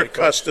that we're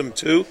accustomed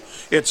to.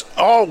 It's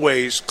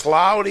always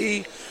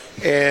cloudy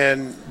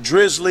and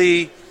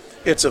drizzly.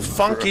 It's a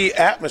funky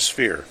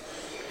atmosphere,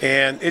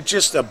 and it's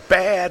just a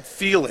bad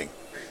feeling.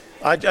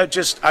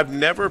 I've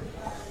never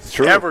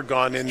ever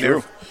gone in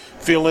there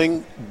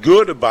feeling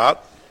good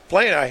about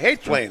playing. I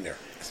hate playing there.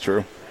 It's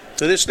true.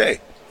 To this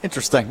day.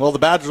 Interesting. Well, the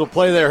Badgers will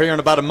play there here in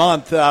about a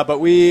month, but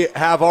we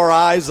have our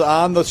eyes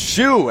on the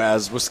shoe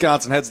as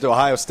Wisconsin heads to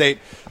Ohio State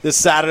this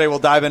Saturday. We'll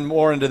dive in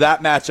more into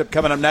that matchup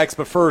coming up next.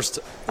 But first,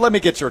 let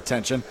me get your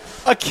attention.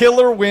 A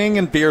killer wing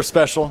and beer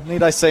special.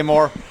 Need I say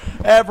more?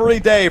 Every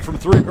day from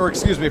 3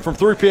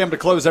 p.m. to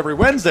close every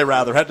Wednesday,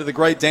 head to the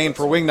Great Dane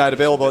for wing night,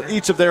 available at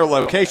each of their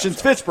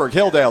locations, Fitchburg,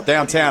 Hilldale,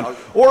 downtown,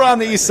 or on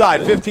the east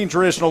side. 15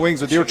 traditional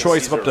wings with your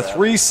choice of up to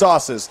 3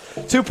 sauces,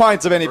 2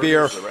 pints of any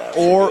beer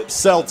or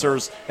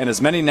seltzers, and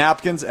as many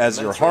napkins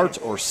as your heart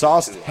or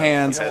sauced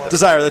hands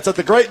desire. That's at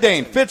the Great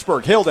Dane,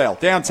 Fitchburg, Hilldale,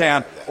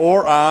 downtown,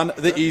 or on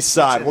the east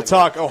side. We'll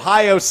talk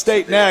Ohio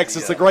State next.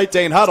 It's the Great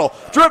Dane Huddle,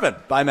 driven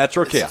by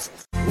Metro Kia.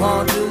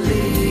 Want to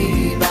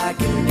leave, I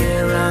can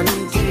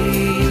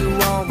guarantee you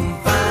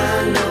won't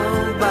find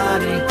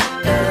nobody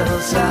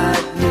else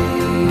like me.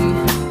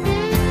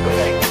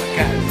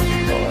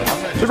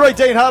 The Great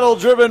Dane Huddle,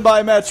 driven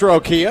by Metro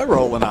Kia,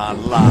 rolling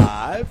on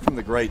live from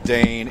the Great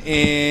Dane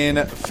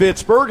in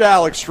Pittsburgh.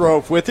 Alex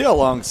Strofe with you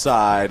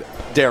alongside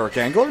Derek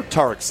Engler,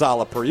 Tarek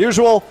Sala per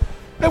usual,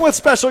 and with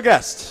special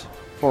guests,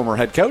 former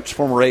head coach,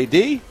 former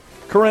AD,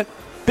 current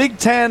Big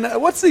Ten.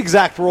 What's the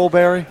exact role,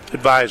 Barry?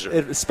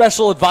 Advisor.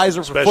 Special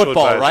advisor for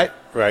football, advisor. right?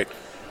 Right.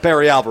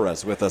 Barry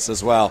Alvarez with us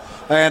as well.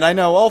 And I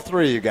know all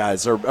three of you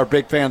guys are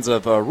big fans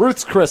of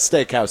Ruth's Chris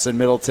Steakhouse in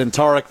Middleton.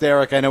 Tarek,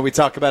 Derek, I know we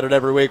talk about it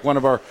every week. One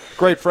of our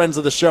great friends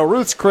of the show,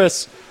 Ruth's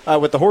Chris,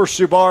 with the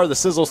Horseshoe Bar, the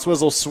Sizzle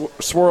Swizzle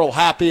Swirl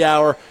Happy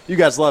Hour. You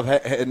guys love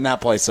hitting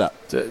that place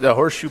up. The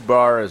Horseshoe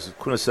Bar is a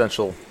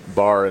quintessential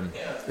bar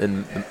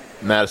in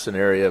Madison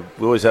area.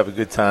 We always have a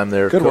good time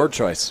there. Good word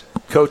choice.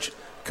 Coach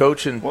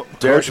and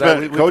Derek.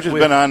 Coach has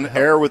been on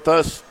air with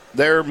us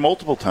there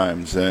multiple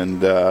times,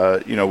 and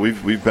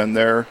we've been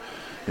there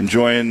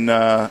enjoying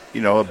a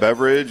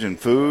beverage and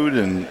food,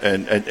 and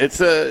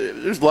there's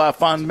a lot of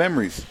fond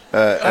memories.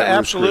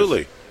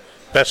 Absolutely,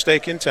 best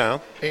steak in town.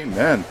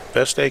 Amen.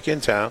 Best steak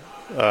in town.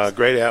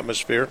 Great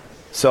atmosphere.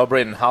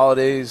 Celebrating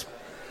holidays,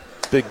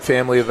 big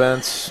family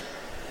events.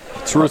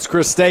 It's Ruth's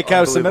Chris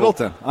Steakhouse in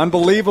Middleton.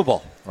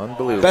 Unbelievable.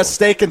 Best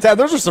steak in town.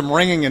 Those are some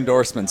ringing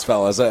endorsements,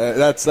 fellas.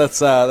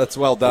 That's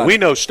well done. We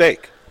know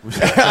steak.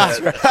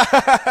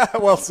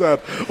 Well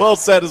said. Well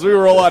said. As we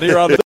roll out here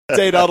on the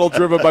Dane Huddle,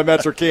 driven by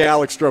Metro Kia,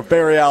 Alex Stroh,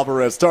 Barry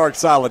Alvarez, Tarek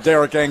Saleh,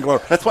 Derek Engler.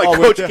 That's why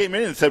Coach came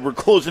in and said we're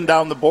closing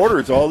down the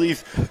borders. All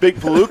these big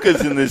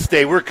Palookas in this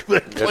state. We're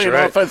playing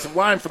offensive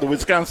line for the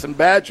Wisconsin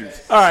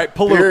Badgers. All right,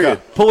 Palooka.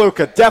 Period.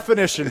 Palooka.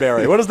 Definition,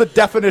 Barry. What is the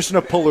definition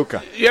of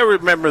Palooka? You ever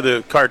remember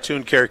the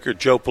cartoon character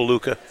Joe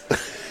Palooka?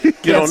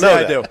 You don't know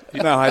that? I do.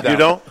 No, I don't. You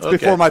don't? It's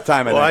before my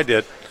time. I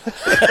did.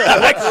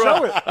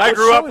 I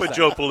grew up with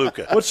Joe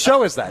Palooka. What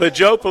show is that? But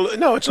Joe Palooka,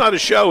 no, it's not a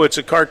show. It's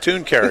a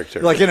cartoon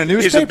character. Like in a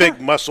newspaper? He's a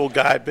big muscle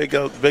guy, big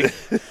oaf. Be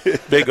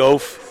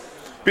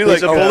He's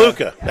like a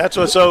Palooka. That's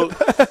what. So,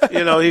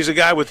 he's a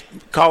guy with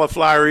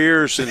cauliflower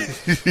ears and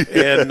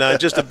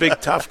just a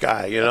big tough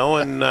guy.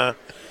 And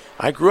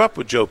I grew up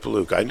with Joe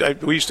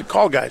Palooka. We used to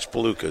call guys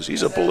Palookas.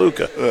 He's a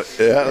Palooka.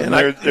 And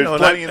there's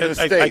plenty in the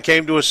state. I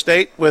came to a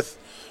state with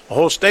a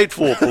whole state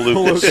full of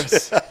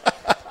Palookas.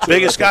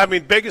 Biggest guy,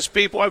 biggest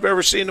people I've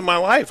ever seen in my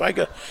life.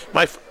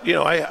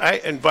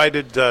 I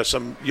invited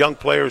some young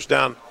players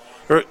down.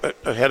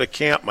 I had a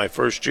camp my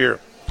first year.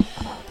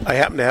 I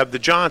happened to have the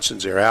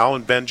Johnsons there, Al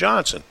and Ben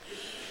Johnson.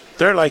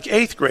 They're like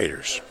 8th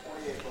graders.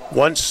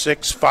 One's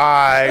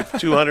 6'5",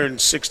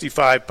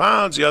 265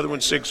 pounds. The other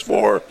one's 6'4",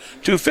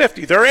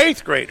 250. They're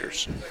 8th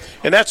graders.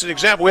 And that's an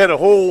example. We had a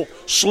whole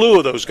slew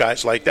of those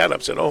guys like that. I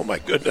said, oh, my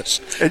goodness.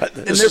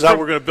 This is how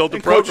we're going to build the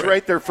program. Coach,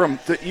 right there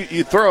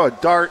you throw a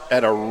dart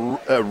at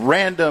a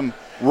random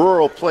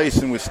rural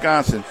place in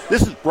Wisconsin.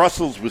 This is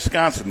Brussels,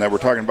 Wisconsin, that we're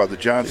talking about the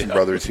Johnson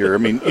brothers here.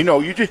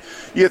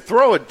 You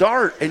throw a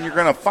dart and you're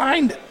going to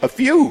find a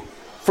few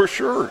for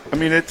sure.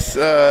 It's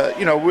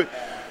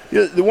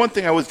the one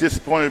thing I was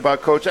disappointed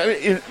about, Coach,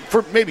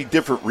 for maybe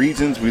different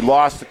reasons, we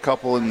lost a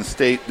couple in the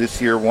state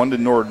this year. One to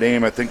Notre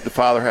Dame. I think the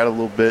father had a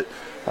little bit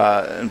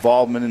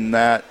involvement in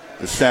that.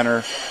 The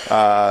center,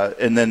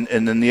 and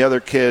then the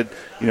other kid.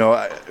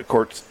 Of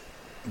course,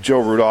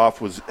 Joe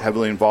Rudolph was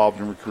heavily involved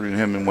in recruiting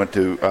him and went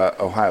to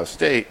Ohio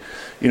State.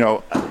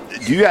 Do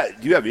you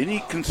have any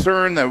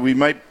concern that we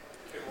might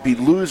be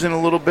losing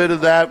a little bit of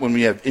that when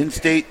we have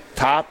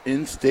top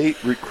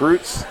in-state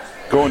recruits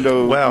going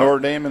to Notre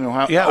Dame and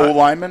Ohio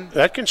linemen?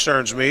 That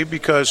concerns me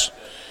because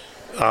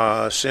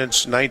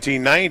since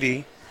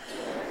 1990,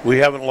 we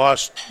haven't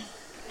lost.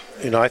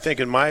 I think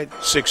in my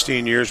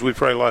 16 years, we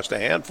probably lost a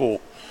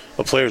handful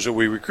of players that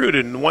we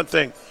recruited. And one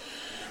thing,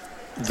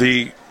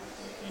 the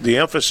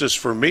emphasis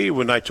for me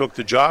when I took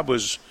the job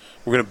was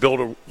we're going to build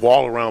a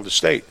wall around the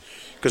state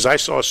because I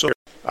was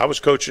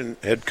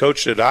had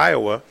coached at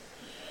Iowa,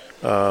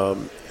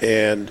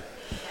 and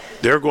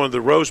they're going to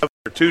the Rose Bowl.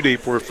 2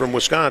 deep were from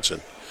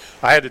Wisconsin.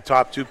 I had the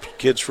top 2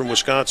 kids from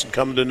Wisconsin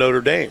coming to Notre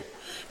Dame.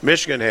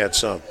 Michigan had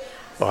some.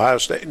 Ohio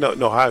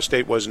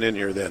State wasn't in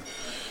here then.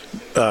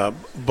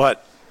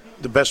 But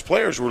the best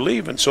players were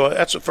leaving, so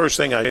that's the first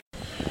thing I did.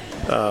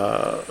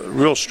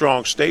 Real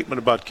strong statement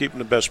about keeping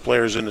the best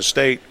players in the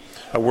state.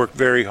 I worked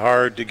very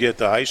hard to get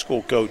the high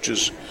school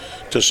coaches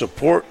to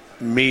support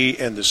me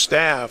and the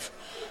staff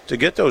to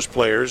get those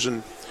players,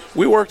 and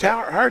we worked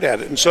hard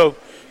at it. And so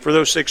for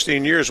those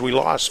 16 years, we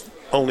lost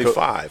only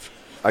 5.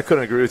 I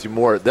couldn't agree with you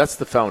more. That's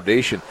the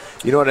foundation.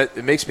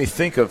 It makes me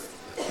think of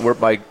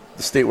the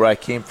state where I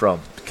came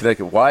from,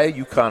 Connecticut. Why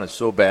UConn is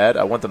so bad.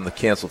 I want them to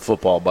cancel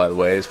football, by the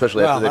way,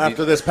 especially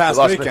after this past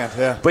weekend.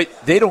 Yeah.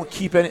 But they don't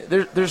keep any.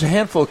 There's a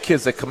handful of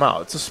kids that come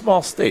out. It's a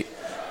small state.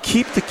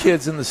 Keep the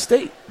kids in the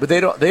state, but they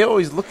don't. They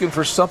always looking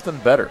for something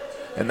better,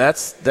 and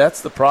that's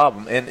the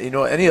problem. And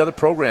any other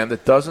program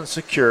that doesn't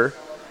secure,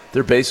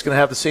 they're basically going to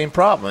have the same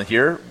problem. And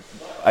here,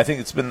 I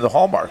think it's been the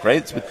hallmark,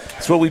 right?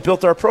 It's what we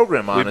built our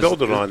program on. We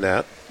built it on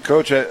that.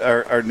 Coach,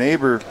 our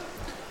neighbor,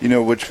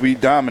 which we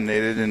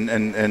dominated,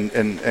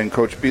 and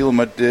Coach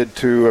Bielema did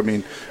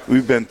too.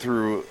 We've been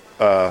through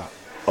a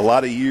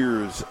lot of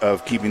years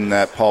of keeping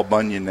that Paul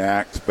Bunyan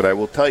axe, but I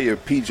will tell you,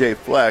 PJ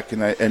Fleck,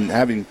 and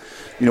having,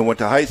 went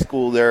to high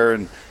school there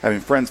and having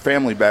friends,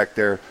 family back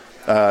there,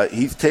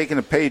 he's taken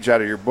a page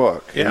out of your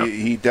book. Yeah.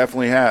 He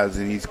definitely has,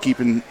 and he's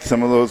keeping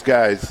some of those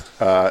guys,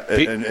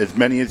 as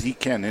many as he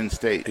can in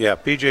state. Yeah,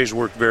 PJ's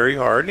worked very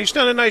hard, and he's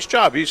done a nice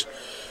job. He's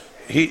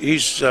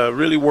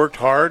really worked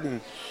hard,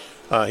 and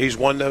he's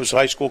won those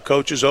high school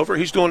coaches over.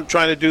 He's trying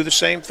to do the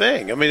same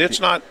thing. It's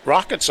not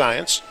rocket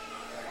science,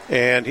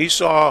 and he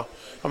saw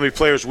how many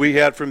players we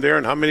had from there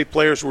and how many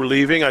players were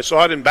leaving. I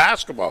saw it in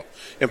basketball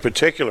in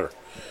particular.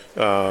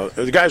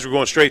 The guys were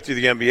going straight to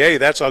the NBA.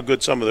 That's how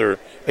good some of their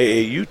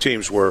AAU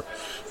teams were.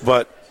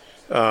 But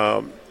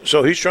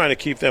so he's trying to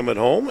keep them at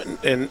home,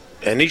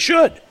 and he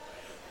should.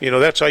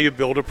 That's how you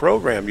build a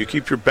program. You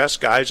keep your best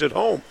guys at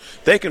home.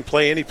 They can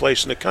play any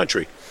place in the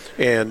country.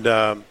 And,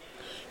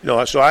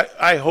 so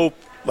I hope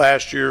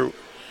last year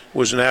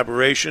was an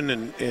aberration,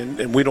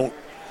 and we don't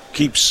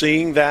keep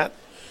seeing that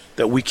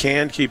we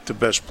can keep the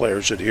best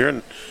players at here,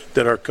 and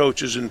that our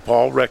coaches and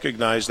Paul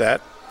recognize that,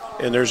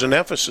 and there's an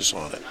emphasis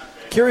on it.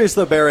 Curious,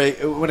 though, Barry,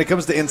 when it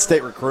comes to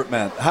in-state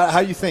recruitment,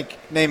 how you think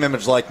name,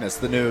 image, likeness,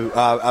 the new,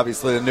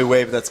 obviously the new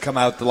wave that's come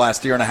out the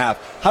last year and a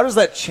half, how does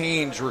that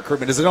change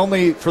recruitment? Is it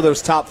only for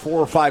those top 4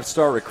 or 5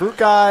 star recruit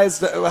guys?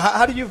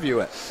 How do you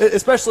view it,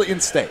 especially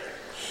in-state?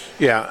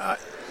 Yeah,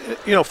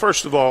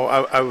 first of all,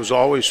 I was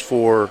always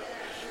for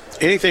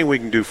anything we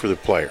can do for the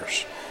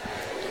players.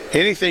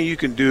 Anything you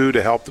can do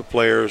to help the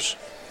players.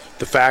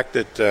 The fact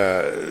that,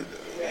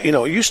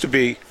 it used to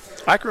be,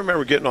 I can remember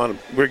we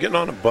were getting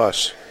on a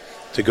bus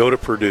to go to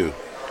Purdue,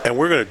 and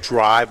we're going to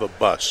drive a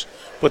bus,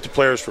 put the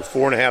players for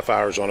 4.5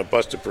 hours on a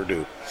bus to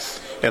Purdue.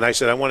 And I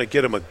said, I want to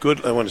get them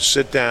I want to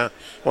sit down,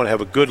 I want to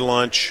have a good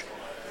lunch.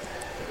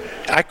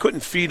 I couldn't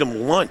feed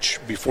them lunch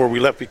before we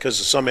left because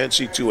of some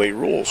NC2A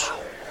rules.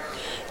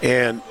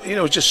 And,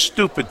 just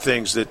stupid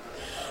things that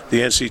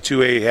the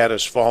NC2A had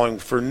us following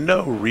for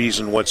no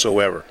reason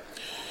whatsoever.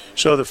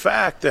 So the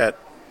fact that,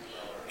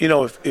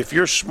 if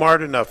you're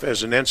smart enough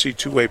as an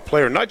NC2A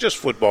player, not just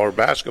football or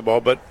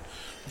basketball, but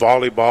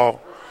volleyball,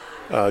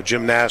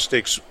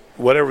 gymnastics,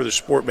 whatever the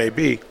sport may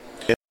be,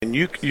 and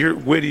you're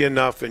witty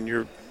enough and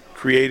you're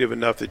creative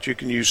enough that you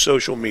can use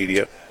social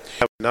media,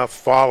 have enough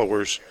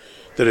followers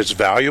that it's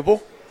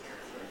valuable,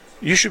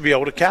 you should be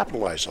able to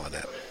capitalize on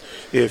that.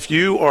 If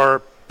you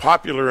are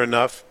popular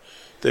enough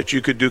that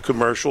you could do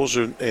commercials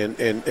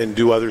and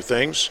do other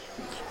things,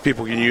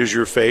 people can use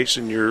your face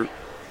and your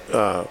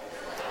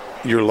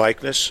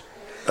likeness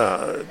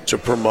to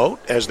promote,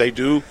 as they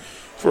do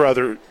for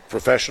other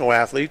professional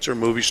athletes or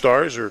movie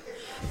stars or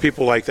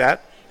people like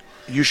that.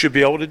 You should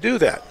be able to do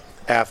that.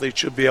 Athletes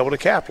should be able to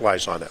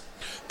capitalize on it.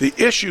 The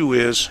issue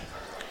is,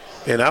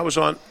 and I was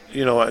on,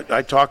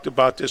 I talked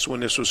about this when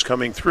this was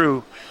coming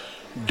through,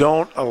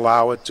 don't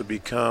allow it to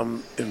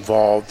become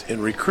involved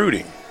in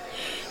recruiting.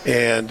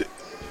 And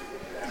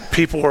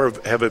people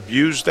have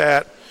abused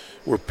that.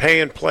 We're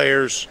paying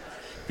players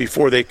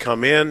before they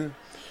come in.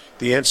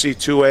 The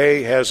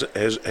NC2A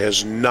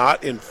has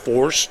not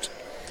enforced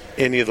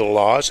any of the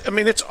laws. I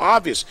mean, it's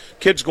obvious.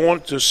 Kids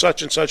going to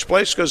such and such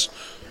place because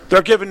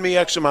they're giving me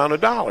X amount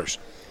of dollars.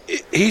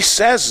 He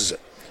says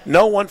it.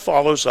 No one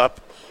follows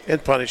up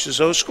and punishes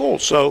those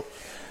schools. So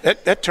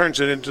that turns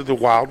it into the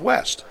Wild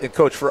West. And,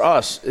 Coach, for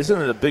us,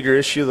 isn't it a bigger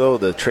issue, though,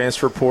 the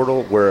transfer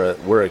portal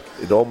where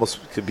it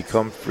almost could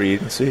become free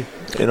agency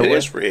in a way? It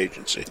is free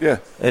agency. Yeah.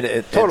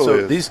 And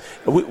Totally so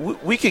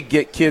we could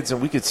get kids and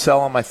we could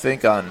sell them, I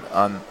think,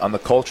 on the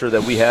culture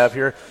that we have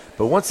here.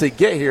 But once they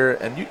get here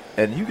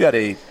and you got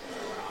a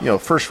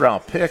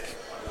first-round pick,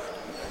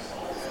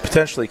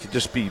 potentially could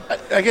just be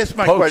I guess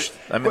my poached. question.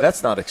 I mean,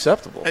 that's not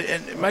acceptable.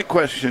 And my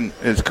question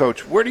is,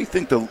 Coach, where do you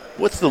think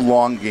what's the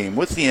long game?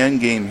 What's the end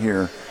game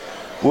here?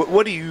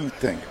 What do you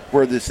think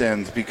where this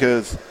ends?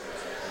 Because,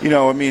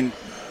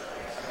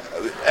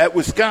 at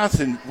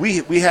Wisconsin,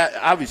 we had,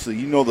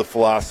 obviously, the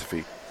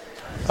philosophy.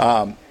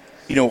 How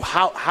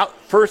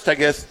first, I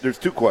guess there's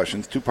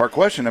two-part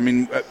question. I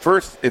mean,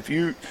 first, if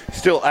you're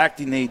still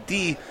acting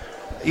AD,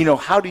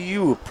 how do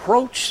you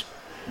approach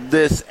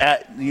this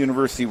at the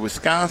University of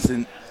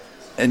Wisconsin?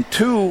 And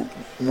two,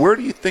 where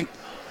do you think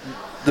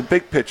the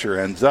big picture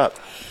ends up?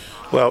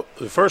 Well,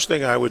 the first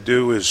thing I would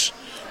do is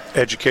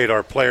educate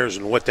our players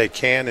in what they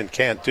can and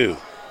can't do,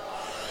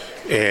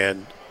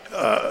 and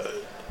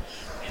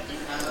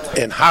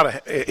how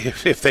to,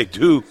 if they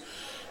do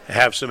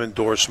have some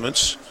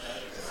endorsements,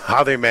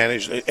 how they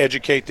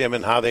educate them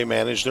in how they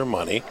manage their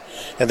money,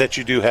 and that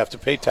you do have to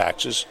pay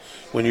taxes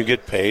when you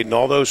get paid and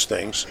all those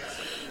things.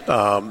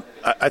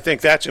 I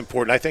think that's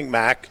important. I think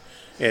MAC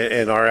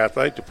and our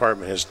athletic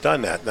department has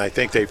done that, and I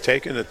think they've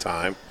taken the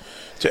time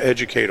to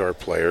educate our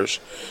players.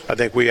 I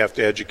think we have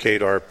to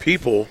educate our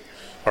people,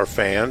 our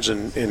fans,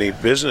 and any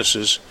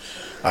businesses.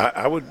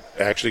 I would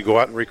actually go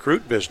out and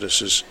recruit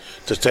businesses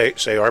to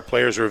say our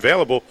players are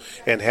available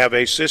and have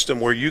a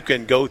system where you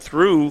can go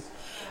through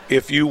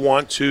if you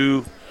want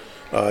to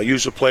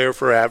use a player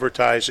for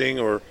advertising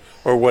or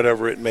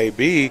whatever it may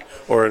be,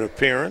 or an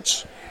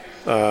appearance.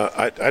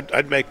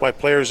 I'd make my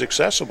players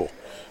accessible,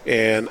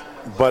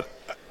 but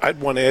I'd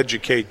want to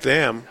educate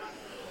them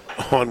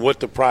on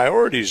what the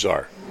priorities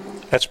are.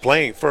 That's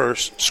playing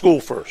first, school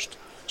first,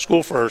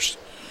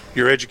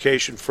 your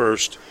education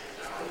first,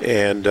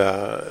 and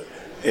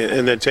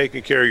then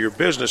taking care of your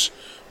business.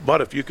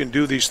 But if you can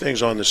do these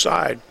things on the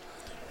side,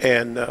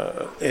 and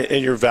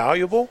you're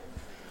valuable,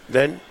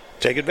 then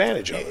take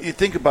advantage of it. You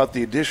think about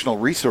the additional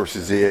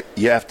resources that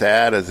you have to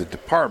add as a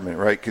department,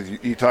 right? Because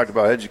you talked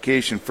about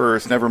education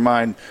first, never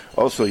mind.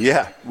 Also,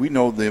 we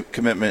know the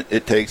commitment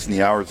it takes and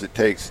the hours it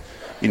takes,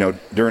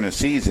 during a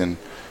season,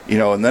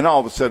 and then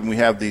all of a sudden we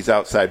have these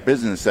outside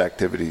business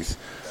activities.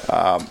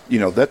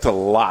 That's a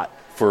lot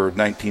for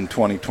 19,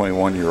 20,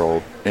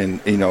 21-year-old. And,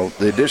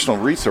 the additional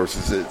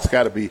resources, it's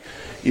got to be,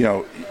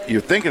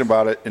 you're thinking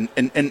about it.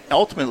 And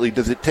ultimately,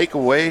 does it take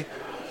away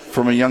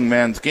from a young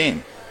man's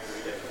game?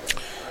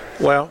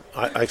 Well,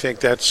 I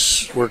think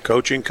that's where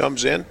coaching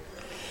comes in,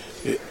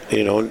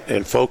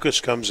 and focus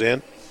comes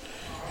in,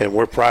 and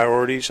where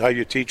priorities, how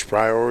you teach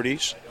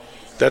priorities.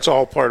 That's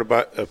all part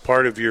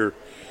of your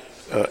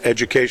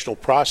educational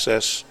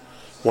process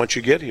once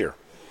you get here.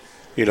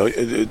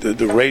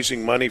 The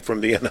raising money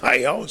from the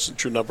NIL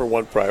isn't your number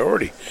one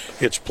priority.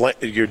 It's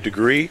your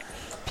degree,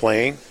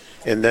 playing,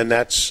 and then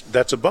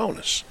that's a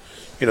bonus.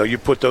 You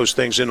put those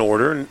things in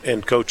order,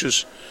 and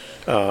coaches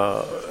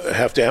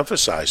have to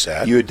emphasize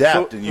that. You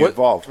adapt and you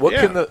evolve.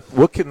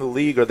 What can the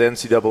league or the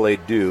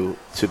NCAA do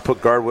to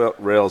put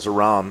guardrails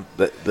around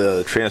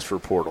the transfer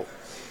portal?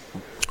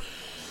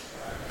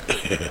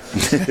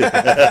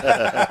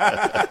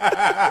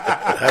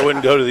 I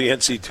wouldn't go to the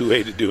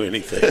NC2A to do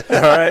anything.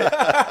 All right.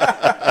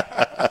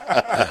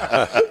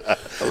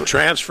 The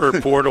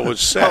transfer portal is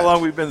set. How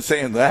long we've been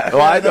saying that?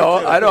 Well, I know.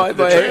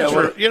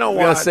 You know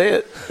what? Gotta say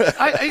it.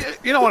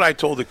 You know what I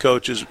told the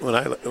coaches when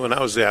I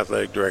was the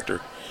athletic director?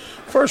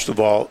 First of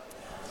all,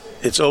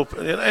 it's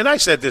open, and I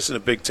said this in a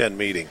Big Ten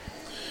meeting.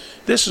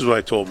 This is what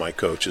I told my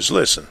coaches.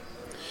 Listen,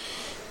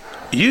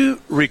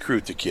 you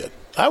recruit the kid.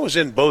 I was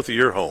in both of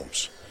your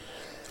homes.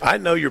 I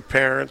know your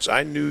parents.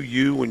 I knew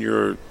you when you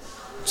were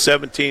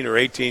 17 or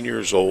 18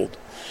 years old.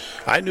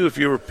 I knew if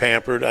you were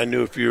pampered. I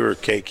knew if you were a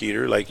cake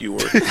eater like you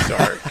were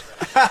dark.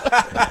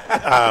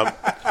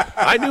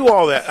 I knew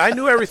all that. I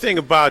knew everything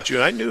about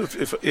you. I knew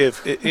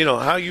if you know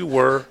how you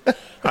were,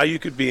 how you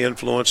could be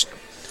influenced.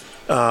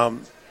 I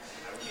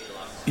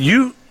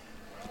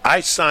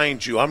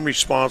signed you. I'm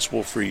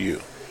responsible for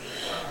you.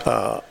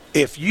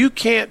 If you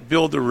can't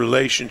build a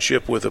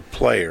relationship with a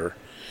player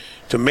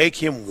to make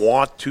him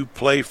want to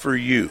play for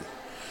you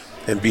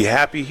and be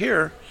happy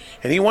here,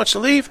 and he wants to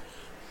leave,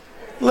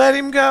 let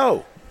him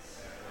go.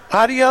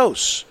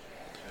 Adios.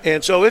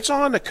 And so it's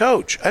on the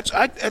coach. That's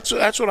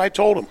what I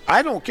told him.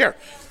 I don't care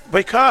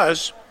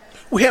because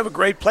we have a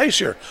great place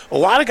here. A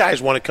lot of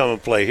guys want to come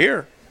and play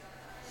here.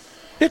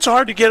 It's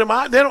hard to get them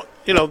out. They don't.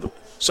 You know,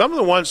 some of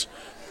the ones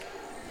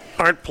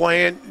aren't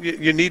playing.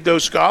 You need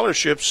those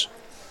scholarships.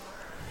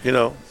 You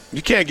know,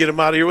 you can't get them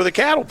out of here with a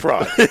cattle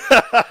prod.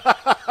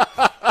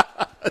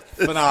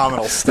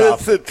 Phenomenal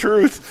stuff. That's the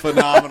truth.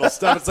 Phenomenal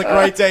stuff. It's a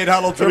Great Dane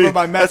Huddle driven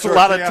by Metro. That's a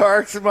lot of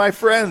Tarks and my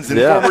friends and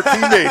former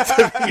teammates.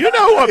 You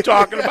know what I'm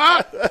talking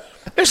about.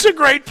 It's a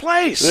great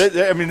place.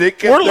 I mean, they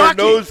kept their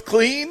nose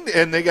clean,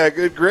 and they got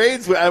good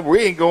grades. We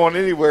ain't going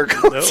anywhere,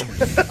 Coach.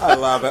 No. I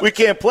love it. We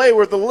can't play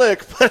worth a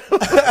lick.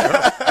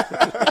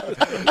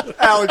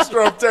 Alex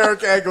Strope,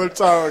 Derek Engler,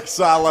 Tarek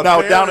Sala.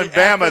 Now, down in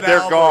Bama,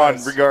 they're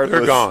gone regardless.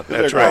 They're gone.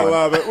 That's right. I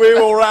love it. We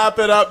will wrap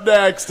it up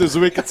next as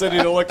we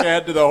continue to look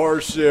ahead to the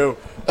Horseshoe.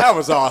 That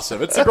was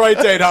awesome. It's a Great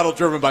Dane Huddle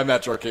driven by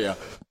Metro Kia.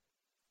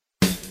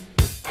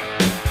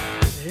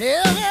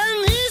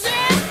 Living easy,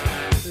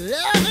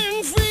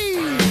 living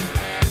free.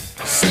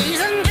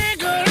 Season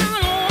ticket on a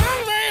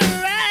one-way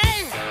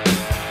ride.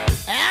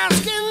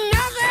 Asking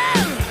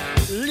nothing,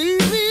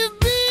 leave me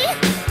be.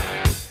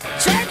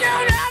 Take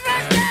out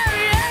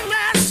everything in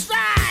my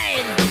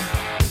stride.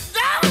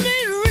 Don't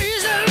need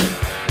reason,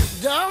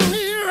 don't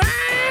need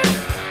rhyme.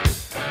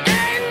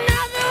 Ain't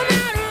nothing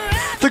out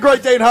of The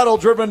Great Dane Huddle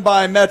driven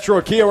by Metro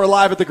Kia. We're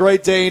live at the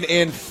Great Dane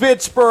in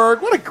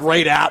Fitchburg. What a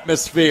great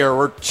atmosphere.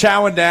 We're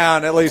chowing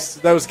down, at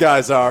least those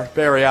guys are.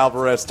 Barry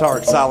Alvarez,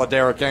 Tarek Sala,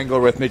 Derek Engler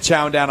with me,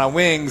 chowing down on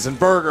wings and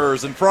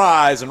burgers and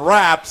fries and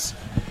wraps.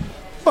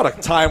 What a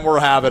time we're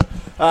having.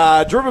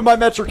 Driven by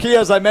Metro Kia,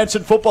 as I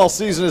mentioned, football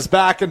season is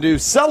back, and to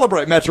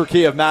celebrate, Metro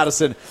Kia of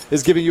Madison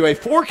is giving you a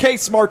 4K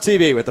smart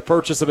TV with the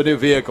purchase of a new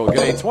vehicle.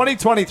 Get a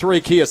 2023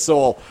 Kia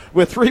Soul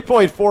with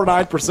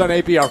 3.49%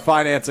 APR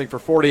financing for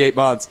 48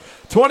 months,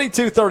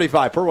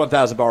 $22.35 per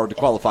 1,000 borrowed to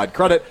qualified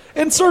credit,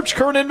 and search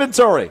current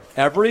inventory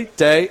every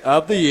day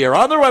of the year.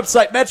 On their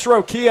website,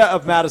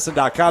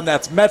 MetroKiaofMadison.com.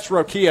 That's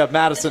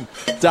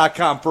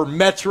MetroKiaofMadison.com for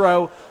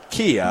Metro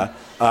Kia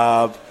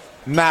of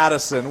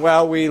Madison.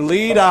 Well, we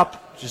lead up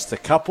just a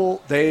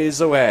couple days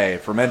away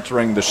from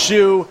entering the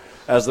shoe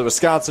as the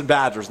Wisconsin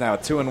Badgers, now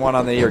at 2-1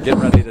 on the year, get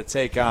ready to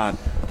take on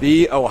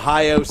the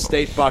Ohio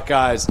State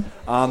Buckeyes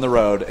on the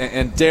road.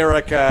 And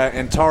Derek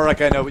and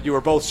Tarek, I know you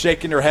were both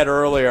shaking your head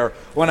earlier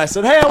when I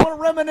said, hey, I want to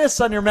reminisce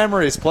on your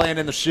memories playing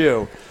in the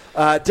shoe.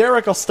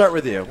 Derek, I'll start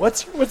with you.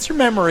 What's your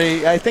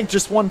memory? I think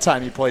just one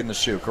time you played in the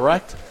shoe,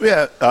 correct?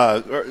 Yeah,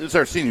 it's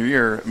our senior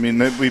year. I mean,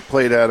 we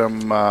played at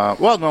them.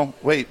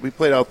 We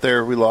played out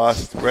there. We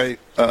lost, right?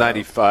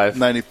 95.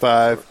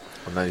 95.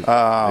 Maybe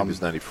it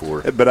was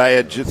 94. But I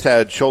had just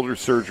had shoulder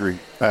surgery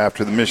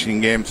after the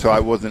Michigan game, so I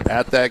wasn't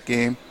at that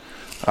game.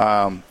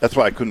 That's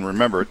why I couldn't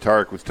remember.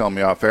 Tarek was telling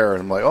me off air,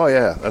 and I'm like, oh,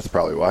 yeah, that's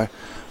probably why.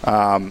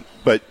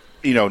 But,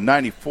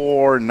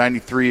 94,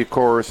 93, of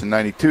course, and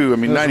 92. I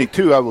mean,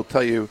 92, I will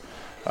tell you,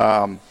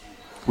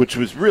 which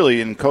was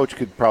really, and Coach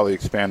could probably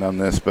expand on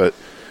this, but,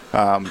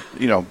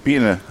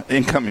 being an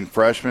incoming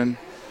freshman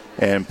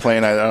and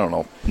playing, I don't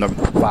know,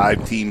 number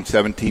 5 team,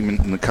 7 team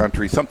in the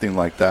country, something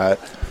like that.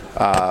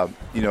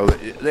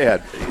 They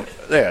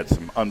had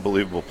some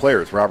unbelievable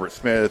players, Robert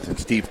Smith and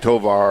Steve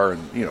Tovar,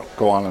 and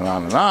go on and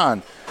on and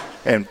on.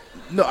 And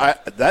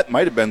that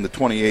might have been the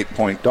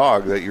 28-point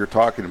dog that you're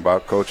talking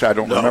about, Coach. I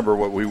don't remember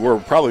what we were.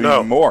 Probably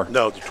even more.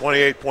 No, the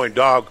 28-point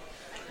dog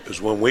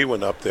is when we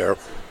went up there,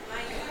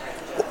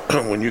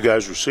 when you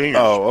guys were seniors.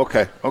 Oh,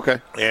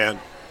 okay. And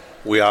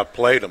we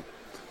outplayed them.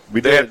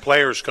 They had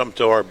players come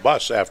to our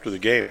bus after the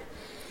game.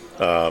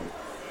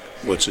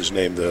 What's his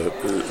name?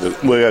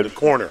 The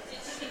corner.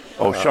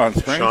 Oh, Sean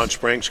Springs? Sean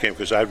Springs came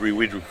because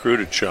we'd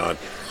recruited Sean.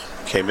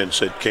 Came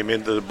into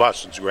the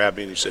bus and grabbed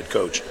me and he said,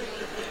 Coach,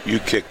 you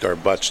kicked our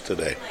butts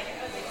today.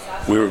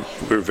 We were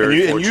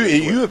very and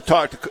fortunate. you have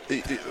talked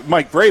to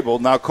Mike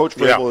Vrabel, now Coach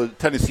Vrabel of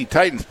Tennessee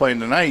Titans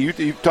playing tonight.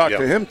 You've talked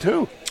to him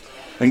too,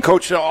 and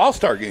coached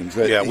All-Star games.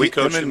 We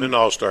coached him in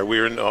All-Star.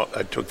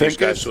 I took these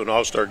guys to an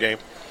All-Star game.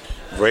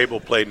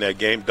 Vrabel played in that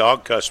game.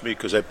 Dog cussed me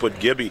because I put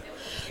Gibby,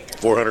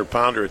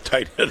 400-pounder, a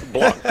tight end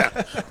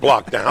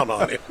block down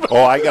on him.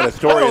 Oh, I got a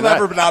story. That'll on that.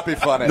 never not be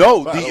funny.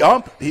 No, the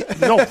ump.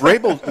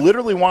 Vrabel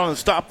literally wanted to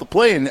stop the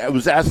play and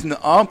was asking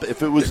the ump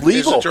if it was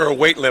legal. Isn't there a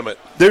weight limit?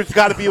 There's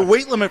got to be a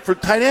weight limit for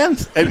tight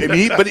ends.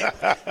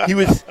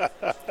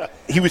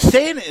 He was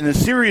saying it in a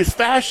serious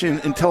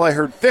fashion until I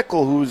heard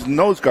Fickle, who was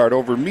nose guard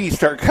over me,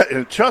 start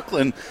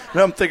chuckling.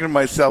 And I'm thinking to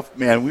myself,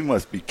 man, we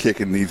must be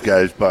kicking these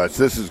guys' butts.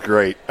 This is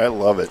great. I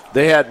love it.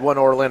 They had one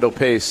Orlando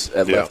Pace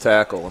at left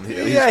tackle. And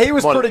he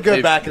was pretty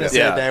good back in his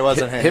day,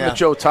 wasn't he? Him and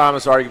Joe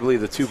Thomas, arguably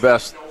the two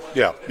best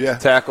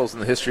tackles in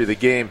the history of the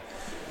game.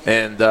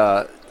 And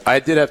I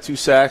did have 2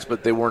 sacks,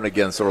 but they weren't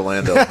against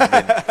Orlando.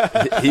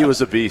 He was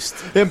a beast.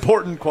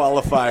 Important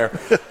qualifier.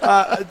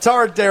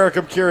 Tarek, Derek,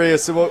 I'm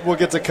curious. We'll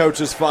get to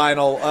Coach's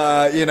final,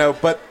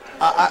 but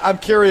I'm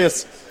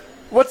curious.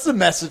 What's the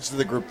message to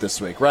the group this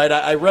week? Right,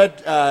 I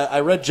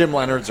read Jim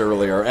Leonard's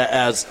earlier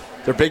as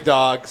they're big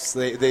dogs.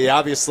 They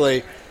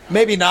obviously.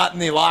 Maybe not in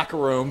the locker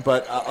room,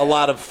 but a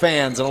lot of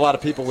fans and a lot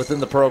of people within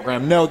the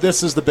program know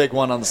this is the big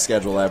one on the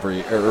schedule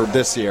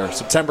this year,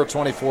 September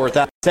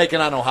 24th, taking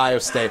on Ohio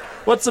State.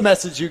 What's the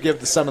message you give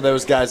to some of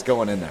those guys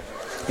going in there?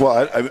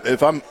 Well,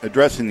 if I'm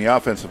addressing the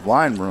offensive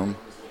line room,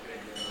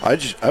 I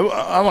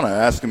want to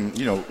ask them,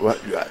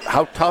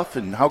 how tough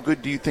and how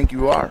good do you think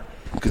you are?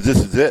 Because this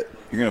is it.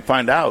 You're going to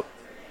find out.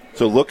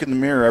 So look in the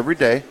mirror every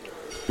day,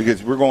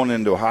 because we're going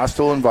into a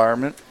hostile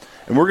environment.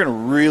 And we're going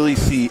to really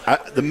see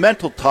the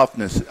mental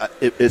toughness,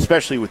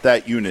 especially with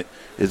that unit,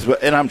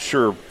 and I'm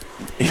sure,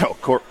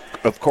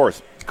 of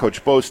course,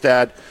 Coach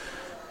Bostad,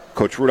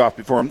 Coach Rudolph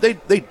before him,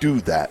 they do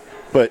that.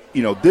 But,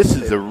 this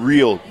is a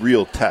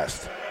real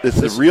test.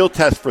 This is a real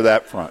test for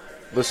that front.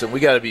 Listen, we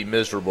got to be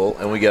miserable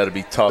and we got to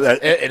be tough.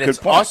 And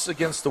it's us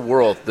against the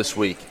world this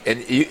week.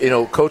 And,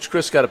 Coach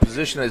Chris got a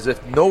position as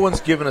if no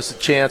one's given us a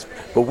chance,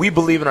 but we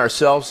believe in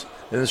ourselves.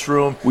 In this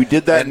room, we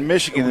did that in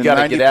Michigan in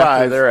 95 get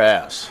after their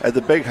ass at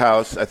the Big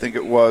House. I think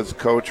it was,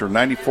 Coach, or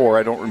 94.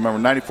 I don't remember.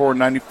 94,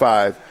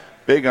 95.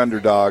 Big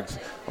underdogs.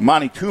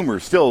 Monty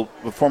Toomer, still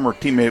a former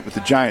teammate with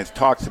the Giants,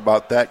 talks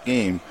about that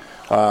game.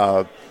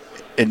 Our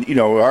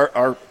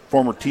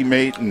former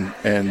teammate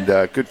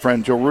and good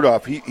friend Joe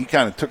Rudolph, he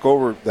kind of took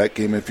over that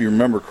game, if you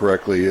remember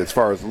correctly, as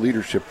far as the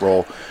leadership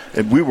role,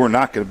 and we were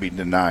not going to be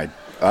denied.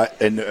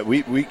 And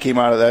we came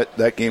out of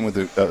that game with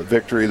a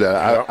victory that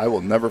I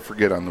will never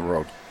forget on the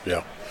road.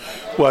 Yeah.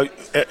 Well,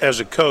 as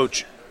a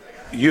coach,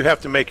 you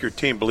have to make your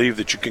team believe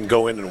that you can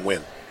go in and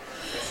win.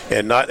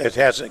 And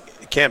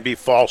it can't be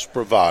false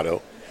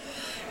bravado.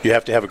 You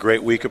have to have a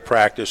great week of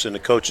practice, and the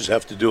coaches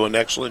have to do an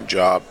excellent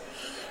job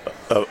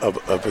of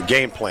a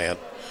game plan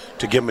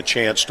to give them a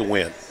chance to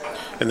win.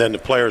 And then the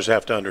players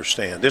have to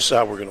understand, this is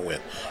how we're going to win.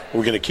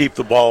 We're going to keep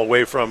the ball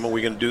away from them.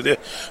 We're going to do this.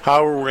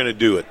 However we're going to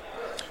do it.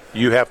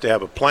 You have to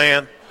have a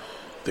plan.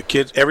 The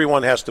kids,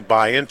 everyone has to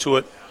buy into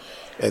it.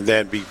 And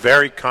then be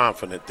very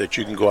confident that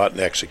you can go out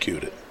and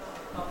execute it.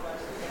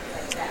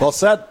 Well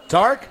said.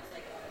 Tarek,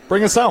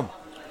 bring us home.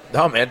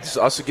 No, man, it's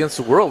us against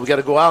the world. We got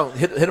to go out and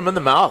hit them in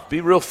the mouth.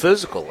 Be real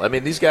physical. I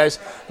mean, these guys,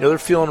 they're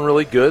feeling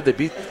really good. They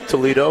beat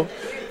Toledo.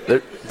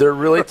 They're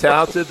really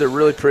talented. They're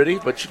really pretty.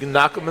 But you can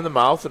knock them in the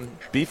mouth and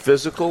be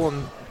physical.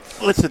 And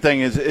what's the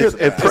thing is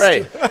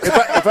pray.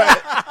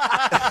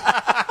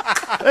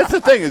 That's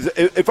the thing is,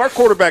 if our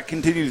quarterback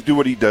continues to do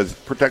what he does,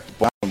 protect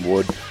the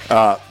Wood,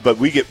 but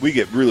we get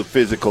really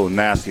physical and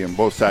nasty on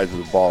both sides of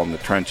the ball in the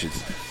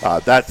trenches.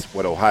 That's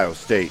what Ohio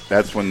State.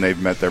 That's when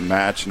they've met their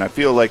match, and I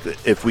feel like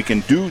if we can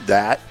do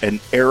that, and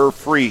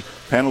error-free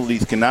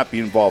penalties cannot be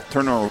involved.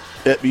 Turnover,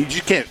 you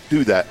just can't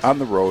do that on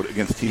the road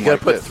against a team. You got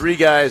to put 3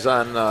 guys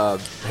on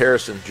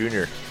Harrison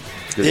Jr.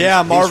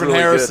 Yeah, Marvin really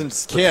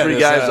Harrison's kid. 3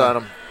 guys on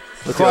him.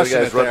 Let the other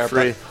guys run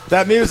free.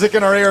 That music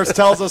in our ears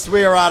tells us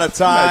we are out of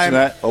time. Imagine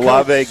that.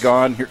 Olave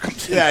gone. Here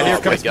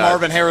comes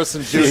Marvin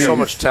Harrison Jr. There's so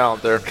much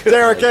talent there.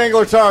 Derek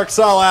Engler, Tarek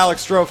Sal,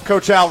 Alex Strofe,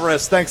 Coach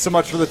Alvarez, thanks so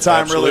much for the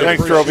time. Absolutely. Really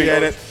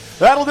appreciate it.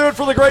 That'll do it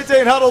for the Great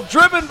Dane Huddle,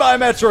 driven by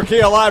Metro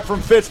Kia, live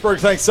from Pittsburgh.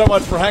 Thanks so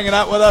much for hanging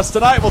out with us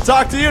tonight. We'll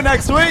talk to you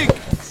next week.